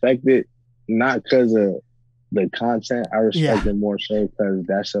I respect it not because of the content. I respect it more so because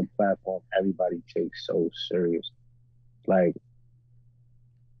that's a platform everybody takes so serious. Like,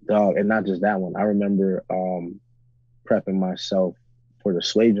 dog, and not just that one. I remember prepping myself for the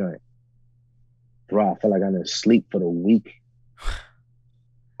Sway joint. Bro, I felt like I didn't sleep for the week.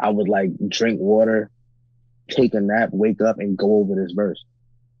 I would like drink water, take a nap, wake up, and go over this verse.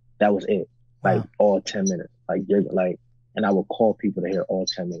 That was it. Like all 10 minutes. Like you're like, and I would call people to hear all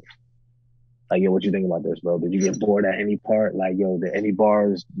 10 minutes. Like, yo, what you think about this, bro? Did you get bored at any part? Like, yo, did any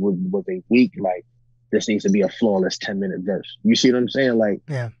bars was they weak? Like, this needs to be a flawless 10-minute verse. You see what I'm saying? Like,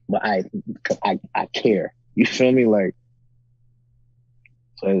 Yeah. but I care. You feel me? Like,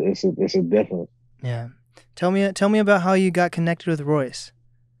 so it's a difference. Yeah. Tell me about how you got connected with Royce.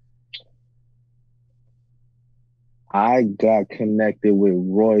 I got connected with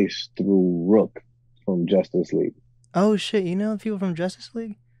Royce through Rook from Justice League. Oh shit, you know people from Justice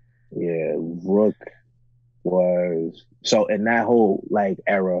League? Yeah, Rook was so in that whole like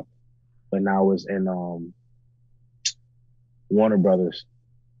era when I was in Warner Brothers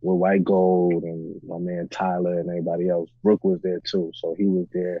with White Gold and my man Tyler and everybody else. Rook was there too, so he was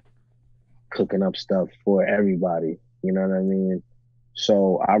there cooking up stuff for everybody. You know what I mean?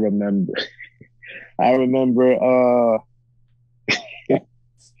 So I remember, I remember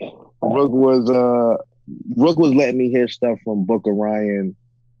Rook was letting me hear stuff from Booker Ryan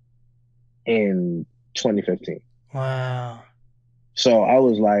in 2015. Wow. So I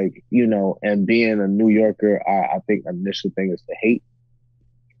was like, you know, and being a New Yorker, I think the initial thing is to hate.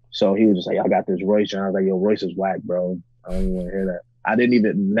 So he was just like, I got this Royce, and I was like, yo, Royce is whack, bro. I don't even want to hear that. I didn't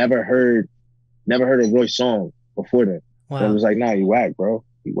even never heard a Royce song before then. Wow. And I was like, nah, he whack, bro.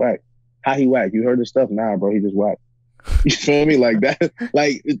 He whack. How he whack? You heard his stuff? Nah, bro, he just whack. You feel me? Like that,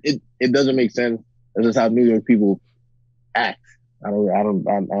 like it doesn't make sense. That's just how New York people act. I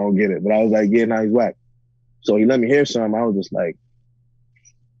don't get it. But I was like, yeah, nah, he's whack. So he let me hear some. I was just like,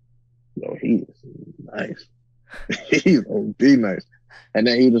 yo, he's nice. He's OD nice. And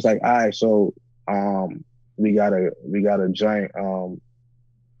then he was like, all right, so we got a giant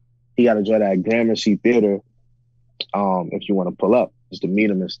he got a joint at Gramercy Theater if you want to pull up just to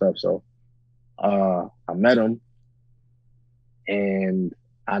meet him and stuff. So I met him and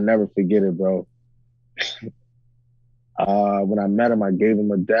I never forget it, bro. When I met him, I gave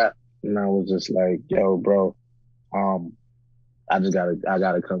him a dap and I was just like, yo, bro, I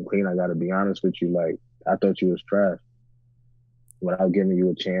gotta come clean. I gotta be honest with you. Like, I thought you was trash. Without giving you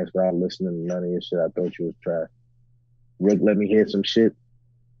a chance, without listening to none of your shit, I thought you was trash. Rick let me hear some shit,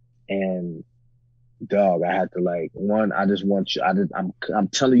 and dog, I had to like one. I just want you. I'm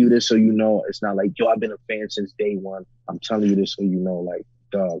telling you this so you know. It's not like yo, I've been a fan since day one. I'm telling you this so you know, like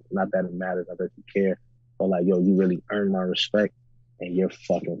dog. Not that it matters, not that you care, but like yo, you really earned my respect, and you're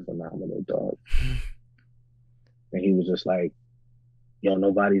fucking phenomenal, dog. And he was just like, yo,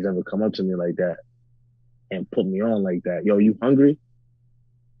 nobody's ever come up to me like that and put me on like that. Yo, you hungry?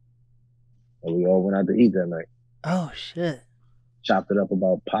 And we all went out to eat that night. Oh shit. Chopped it up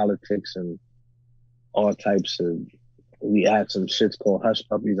about politics and all types of. We had some shits called hush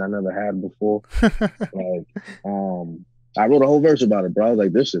puppies I never had before. Like, I wrote a whole verse about it, bro. I was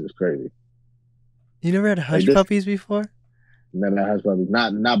like, this shit is crazy. You never had hush puppies before? Never had hush puppies.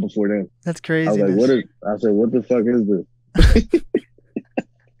 Not before then. That's crazy. I was like, what the fuck is this?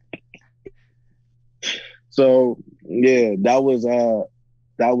 So yeah, that was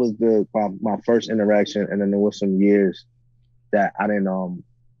my first interaction, and then there was some years that I didn't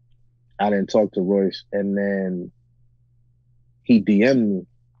talk to Royce, and then he DM'd me.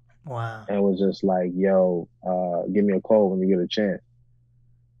 Wow. And was just like, yo, give me a call when you get a chance.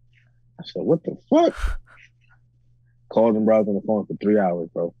 I said, what the fuck? Called him, bro, on the phone for 3 hours,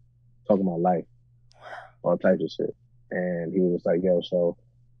 bro, talking about life, all types of shit. And he was just like, yo, so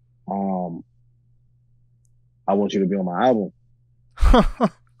I want you to be on my album. I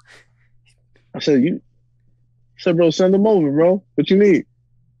said, bro, send them over, bro. What you need?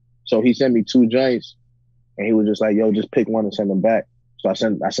 So he sent me 2 joints, and he was just like, yo, just pick one and send them back. So I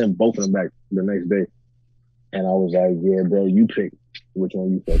sent both of them back the next day. And I was like, yeah, bro, you pick which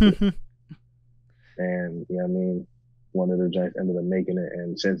one you fuck with. And, you know what I mean? One of the joints ended up making it.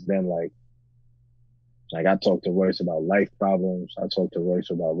 And since then, like I talked to Royce about life problems. I talked to Royce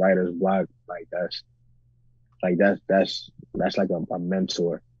about writer's block. That's like a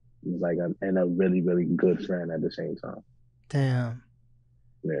mentor. He's like and a really, really good friend at the same time. Damn.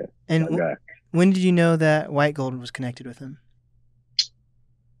 Yeah. And when did you know that White Gold was connected with him?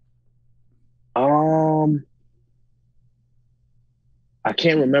 I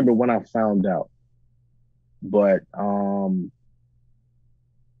can't remember when I found out, but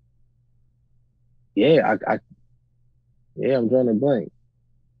yeah, I'm drawing a blank.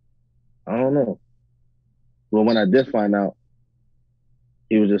 I don't know. But when I did find out,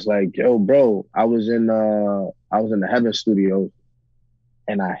 he was just like, yo, bro, I was in the Heaven Studios,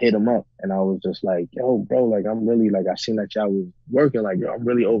 and I hit him up, and I was just like, yo, bro, like I'm really like I seen that y'all was working, like yo, I'm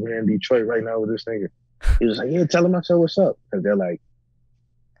really over here in Detroit right now with this nigga. He was like, yeah, tell him I said what's up, because they're like,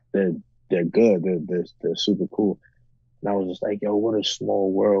 they're good, they're super cool. And I was just like, yo, what a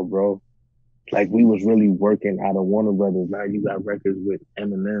small world, bro. Like we was really working out of Warner Brothers. Now you got records with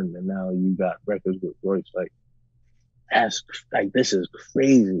Eminem, and now you got records with Royce. Like that's like this is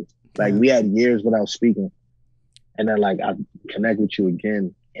crazy. Like Damn. we had years without speaking, and then like I connect with you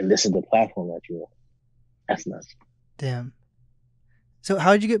again, and this is the platform that you want. That's nuts. Damn. So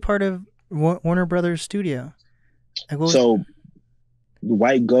how did you get part of Warner Brothers Studio? Like what was So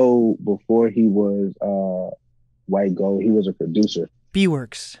White Gold before he was White Gold, he was a producer. B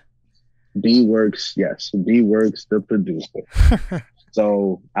Works? B Works, yes, B Works, the producer.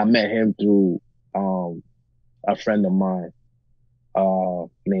 So I met him through a friend of mine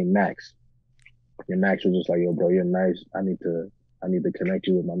named Max. And Max was just like, yo, bro, you're nice. I need to connect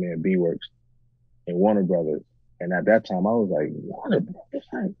you with my man B Works and Warner Brothers. And at that time I was like, Warner Brothers?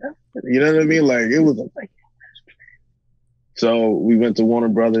 You know what I mean? Like it was like so we went to Warner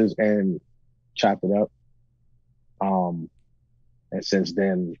Brothers and chopped it up. And since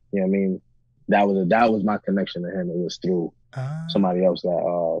then, you know what I mean? That was my connection to him. It was through somebody else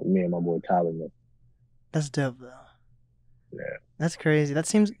that me and my boy Tyler knew. That's dope though. Yeah. That's crazy.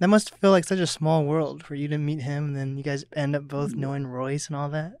 That must feel like such a small world for you to meet him and then you guys end up both knowing Royce and all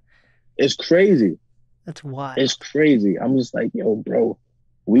that. It's crazy. That's wild. It's crazy. I'm just like, yo, bro,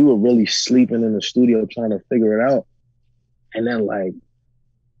 we were really sleeping in the studio trying to figure it out. And then like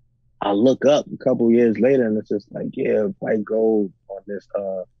I look up a couple years later and it's just like, yeah, White Gold on this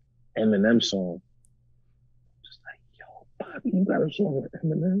Eminem song. Just like, yo, Bobby, you got a song with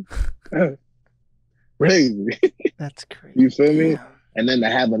Eminem? Crazy. That's crazy. You feel me? Damn. And then to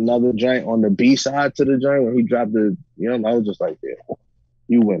have another joint on the B side to the joint when he dropped the, you know, I was just like, yeah,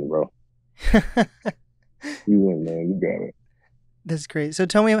 you win, bro. You win, man. You got it. That's great. So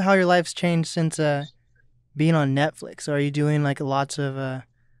tell me how your life's changed since being on Netflix. So are you doing like lots of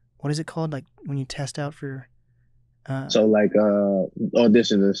what is it called? Like when you test out for So like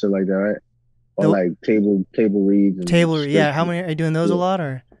auditions and shit like that, right? Or the like table reads and table. Yeah, scripts. how many are you doing those a Yeah. lot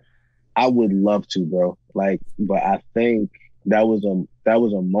or? I would love to, bro. Like, but I think that was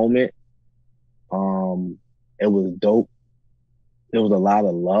a moment. It was dope. There was a lot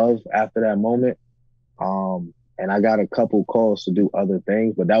of love after that moment. And I got a couple calls to do other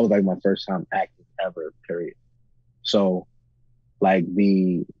things, but that was like my first time acting ever, period. So like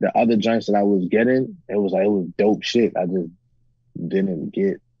the other joints that I was getting, it was dope shit. I just didn't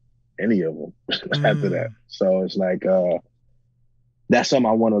get any of them after that. So it's like that's something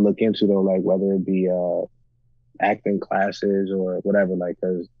I want to look into though, like whether it be acting classes or whatever, like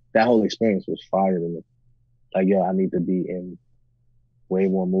because that whole experience was fire to me. Like, yo, I need to be in way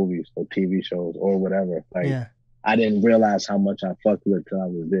more movies or TV shows or whatever. Like, Yeah. I didn't realize how much I fucked with till I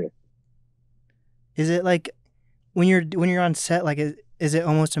was there. Is it like when you're on set, like is it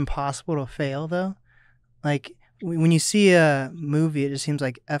almost impossible to fail though? Like when you see a movie, it just seems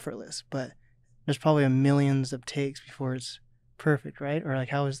like effortless, but there's probably millions of takes before it's perfect, right? Or like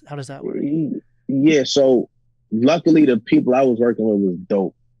how does that work? Yeah, so luckily the people I was working with was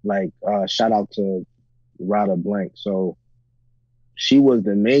dope. Like, shout out to Rada Blank. So she was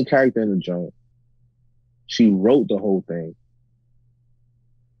the main character in the joint. She wrote the whole thing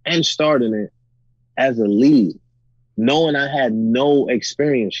and starred in it as a lead. Knowing I had no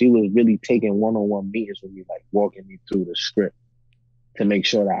experience, she was really taking one-on-one meetings with me, like walking me through the script to make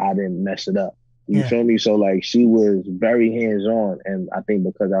sure that I didn't mess it up. You feel me? So like she was very hands-on, and I think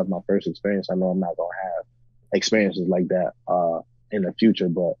because that was my first experience, I know I'm not gonna have experiences like that in the future.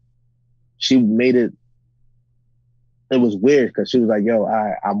 But she made it. It was weird because she was like, "Yo,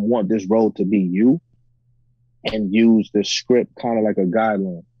 I want this role to be you, and use the script kind of like a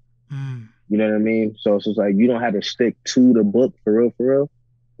guideline." You know what I mean? So it's just like you don't have to stick to the book for real,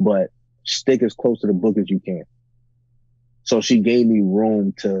 but stick as close to the book as you can. So she gave me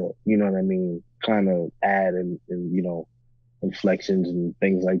room to, you know what I mean, kind of add and you know, inflections and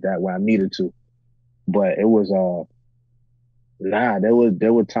things like that where I needed to. But it was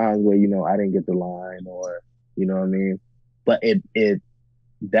there were times where, you know, I didn't get the line or you know what I mean? But it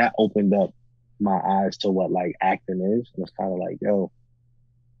that opened up my eyes to what like acting is. It was kind of like, yo,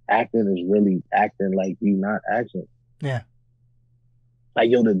 acting is really acting like you not acting. Yeah. Like,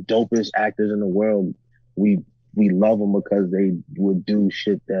 yo, the dopest actors in the world, we love them because they would do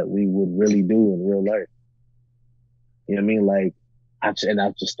shit that we would really do in real life. You know what I mean? Like, I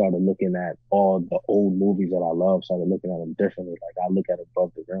just started looking at all the old movies that I love, started looking at them differently. Like, I look at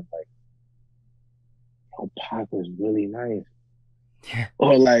Above the Rim, like, yo, Pac was really nice. Yeah.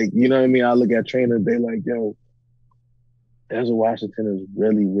 Or like, you know what I mean? I look at Trainer, they like, yo, Denzel Washington is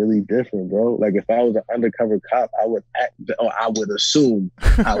really, really different, bro. Like if I was an undercover cop, I would act, or I would assume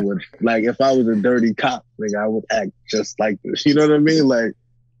I would, like if I was a dirty cop, like I would act just like this. You know what I mean? Like,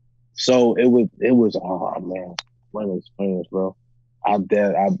 so it was, oh man, one of those experience, bro. I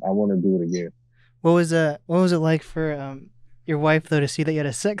want to do it again. What was it like for your wife though to see that you had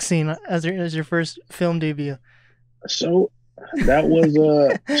a sex scene as your first film debut? So that was,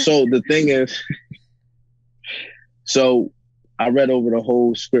 so the thing is, so I read over the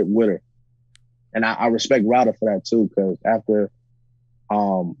whole script with her. And I respect Rada for that too, because after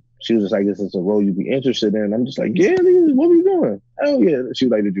she was just like, "This is a role you'd be interested in." I'm just like, "Yeah, nigga, what we doing? Hell yeah!" She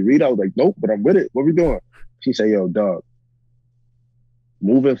was like, "Did you read?" I was like, "Nope, but I'm with it. What we doing?" She said, "Yo, dog,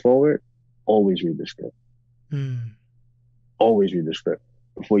 moving forward, always read the script. Mm. Always read the script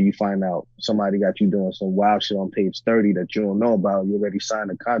before you find out somebody got you doing some wild shit on page 30 that you don't know about. You already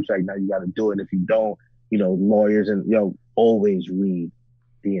signed a contract. Now you got to do it. If you don't, lawyers and always read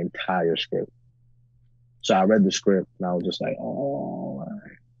the entire script." So I read the script and I was just like, "Oh."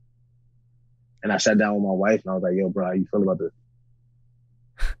 And I sat down with my wife and I was like, "Yo, bro, how you feel about this?"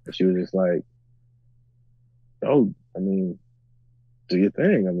 And she was just like, "Oh, I mean, do your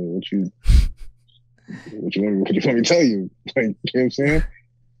thing. I mean, what you want me to tell you?" Like, you know what I'm saying?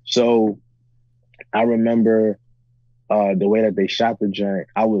 So I remember the way that they shot the joint.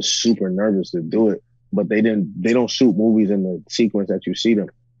 I was super nervous to do it, but they don't shoot movies in the sequence that you see them.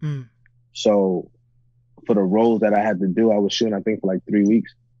 Mm. So for the roles that I had to do, I was shooting, I think, for like 3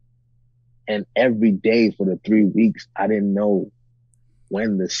 weeks. And every day for the 3 weeks, I didn't know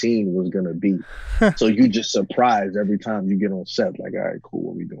when the scene was gonna be. So you just surprised every time you get on set, like, all right, cool,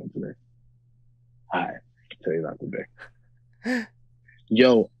 what we doing today? All right, today's not today.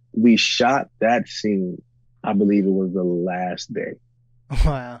 Yo, we shot that scene, I believe it was the last day.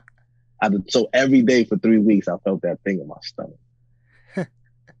 Wow. So every day for 3 weeks, I felt that thing in my stomach.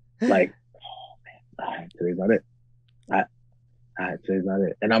 Like, oh man, all right, today's not it. All right, today's not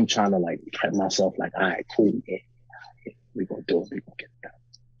it. And I'm trying to like prep myself, like, all right, cool, yeah, we gonna do it, we gonna get it done.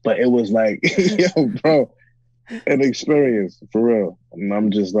 But it was like, yo, bro, an experience for real. And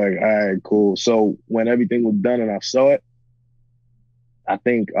I'm just like, all right, cool. So when everything was done and I saw it, I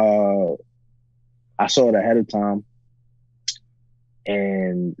think I saw it ahead of time.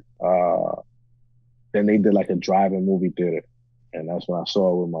 And then they did like a drive-in movie theater. And that's when I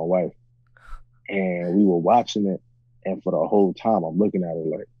saw it with my wife. And we were watching it. And for the whole time, I'm looking at it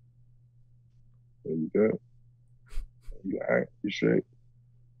like, "Are you good? You all right? You straight?"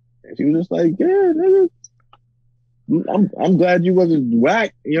 And she was just like, "Yeah, nigga. I'm glad you wasn't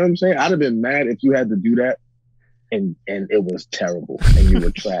whack." You know what I'm saying? I'd have been mad if you had to do that and it was terrible and you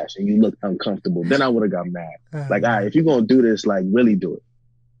were trash and you looked uncomfortable. Then I would have got mad. Like, all right, if you're gonna do this, like really do it.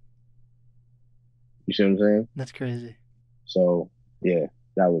 You see what I'm saying? That's crazy. So yeah,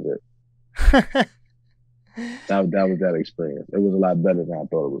 that was it. That was that experience. It was a lot better than I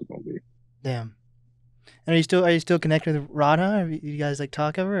thought it was gonna be. Damn. And are you still connected with Rada? Are you guys like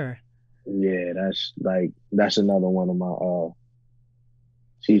talk ever? Or? Yeah, that's another one of my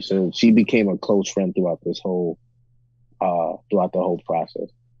she became a close friend throughout this whole throughout the whole process.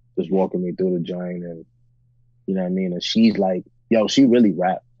 Just walking me through the joint and you know what I mean? And she's like, yo, she really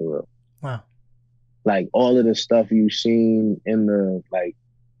rapped for real. Wow. Like all of the stuff you've seen in the like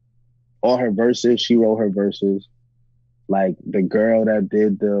all her verses, she wrote her verses. Like the girl that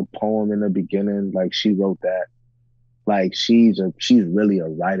did the poem in the beginning, like she wrote that. Like she's really a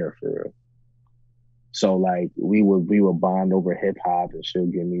writer for real. So like we would bond over hip hop and she'll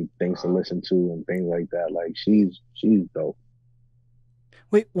give me things to listen to and things like that. Like she's dope.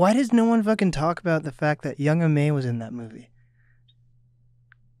 Wait, why does no one fucking talk about the fact that Young M.A was in that movie?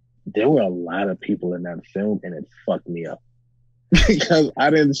 There were a lot of people in that film and it fucked me up. Because I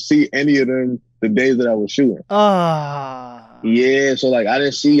didn't see any of them the days that I was shooting. Ah. Yeah, so like I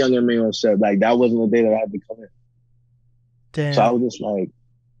didn't see Young M.A on set. Like that wasn't the day that I had to come in. Damn. So I was just like,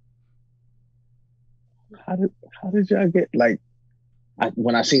 how did y'all get like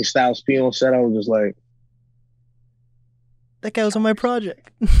when I seen Styles P on set, I was just like, that guy was on my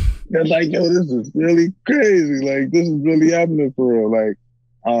project. they're like, yo, this is really crazy. Like this is really happening for real. Like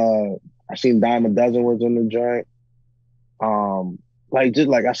I seen Dime a Dozen was in the joint. Like just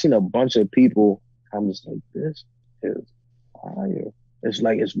like I seen a bunch of people. I'm just like, this is fire. It's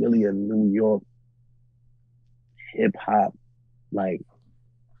like it's really a New York hip hop like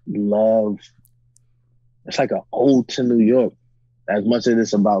love. It's like an ode to New York. As much as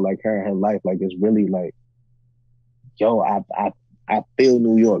it's about like her and her life, like it's really like, yo, I feel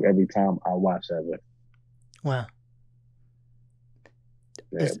New York every time I watch that. Wow.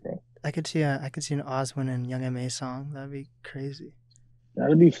 Yeah, bro. I could see an Oswin and Young M.A. song. That'd be crazy.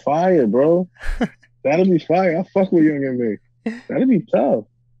 That'd be fire, bro. That'd be fire. I fuck with Young M.A. That'd be tough.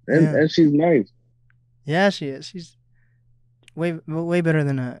 Yeah. And she's nice. Yeah, she is. She's way better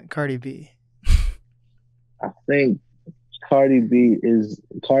than Cardi B. I think Cardi B is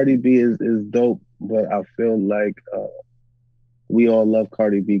dope, but I feel like we all love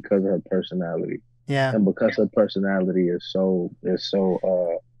Cardi B because of her personality. Yeah. And because her personality is so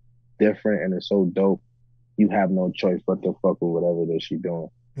different and it's so dope, you have no choice but to fuck with whatever that she's doing.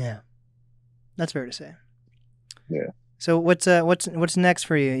 Yeah. That's fair to say. Yeah. So what's next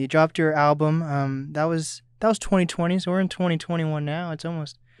for you? You dropped your album. That was 2020, so we're in 2021 now. It's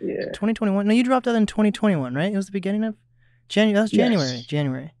almost 2021. No, you dropped that in 2021, right? It was the beginning of January. That was January. Yes.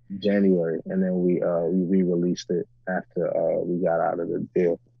 January. And then we re-released it after we got out of the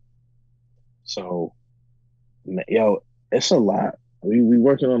deal. So, yo, it's a lot. We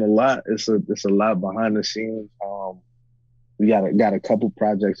working on a lot. It's a lot behind the scenes. We got a couple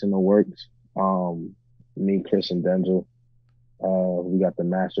projects in the works. Me, Chris, and Denzel. We got the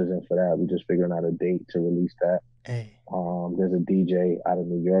masters in for that. We're just figuring out a date to release that. Hey. There's a DJ out of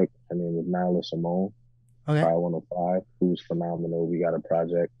New York. Her name is Nyla Simone. Okay. 105, who's phenomenal. We got a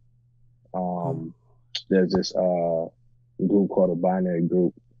project. There's this group called a Binary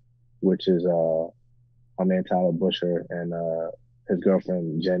Group, which is my man Tyler Busher and his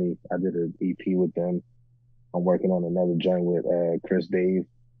girlfriend Jenny. I did an EP with them. I'm working on another joint with Chris Dave,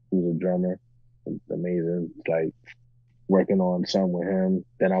 who's a drummer. It's amazing. Like working on something with him.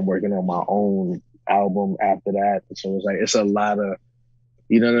 Then I'm working on my own album after that. So it's a lot of,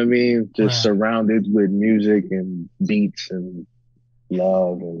 you know what I mean? Just surrounded with music and beats and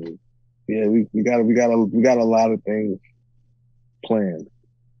love and yeah, we got a lot of things planned.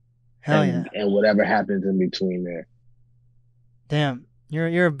 Hell yeah. And whatever happens in between there. Damn,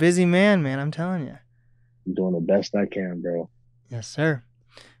 you're a busy man, I'm telling you. I'm doing the best I can, bro. Yes, sir.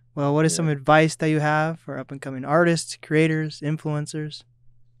 Well, what is some advice that you have for up and coming artists, creators, influencers?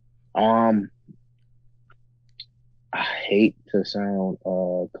 I hate to sound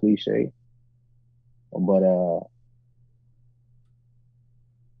cliche, but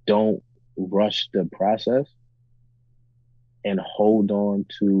don't rush the process and hold on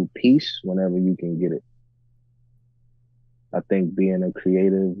to peace whenever you can get it. I think being a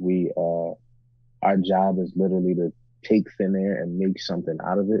creative, our job is literally to take thin air and make something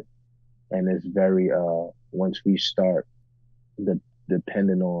out of it. And it's very, once we start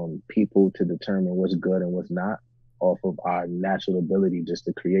depending on people to determine what's good and what's not off of our natural ability just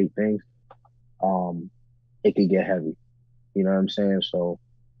to create things, it can get heavy. You know what I'm saying? So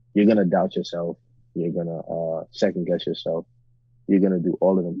you're going to doubt yourself. You're going to second guess yourself. You're going to do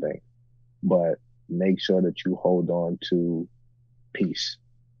all of them things. But make sure that you hold on to peace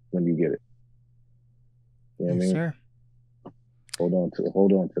when you get it. You know what I mean? Sir. Hold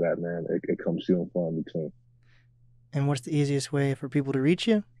on to that, man. It comes few and far in between. And what's the easiest way for people to reach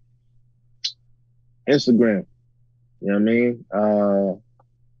you? Instagram. You know what I mean?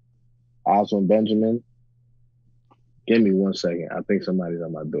 Oswin Benjamin. Give me 1 second. I think somebody's at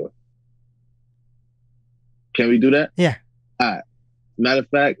my door. Can we do that? Yeah. All right. Matter of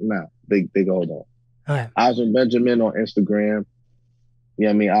fact, nah. They go hold on. All right. Oswin Benjamin on Instagram. You know what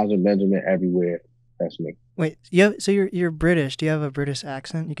I mean? Oswin Benjamin everywhere. That's me. Wait, so you're British. Do you have a British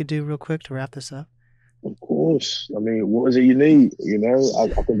accent you could do real quick to wrap this up? Of course. I mean, what is it you need? You know, I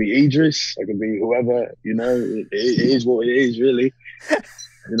can be Idris. I can be whoever. You know, it is what it is, really.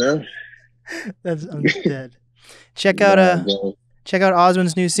 You know. I'm dead. Check out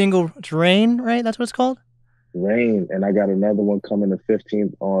Oswin's new single, it's Rain, right? That's what it's called? Rain. And I got another one coming the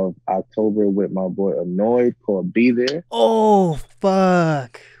 15th of October with my boy Annoyed called Be There. Oh,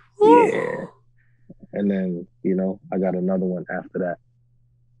 fuck. Woo. Yeah. And then, you know, I got another one after that.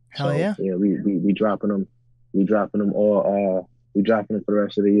 Hell yeah. Yeah, we dropping them. We dropping them all. We dropping them for the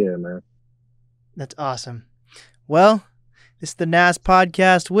rest of the year, man. That's awesome. Well, this is the NAST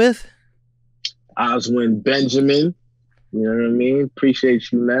podcast with Oswin Benjamin. You know what I mean?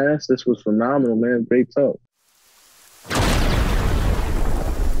 Appreciate you, NAST. This was phenomenal, man. Great talk.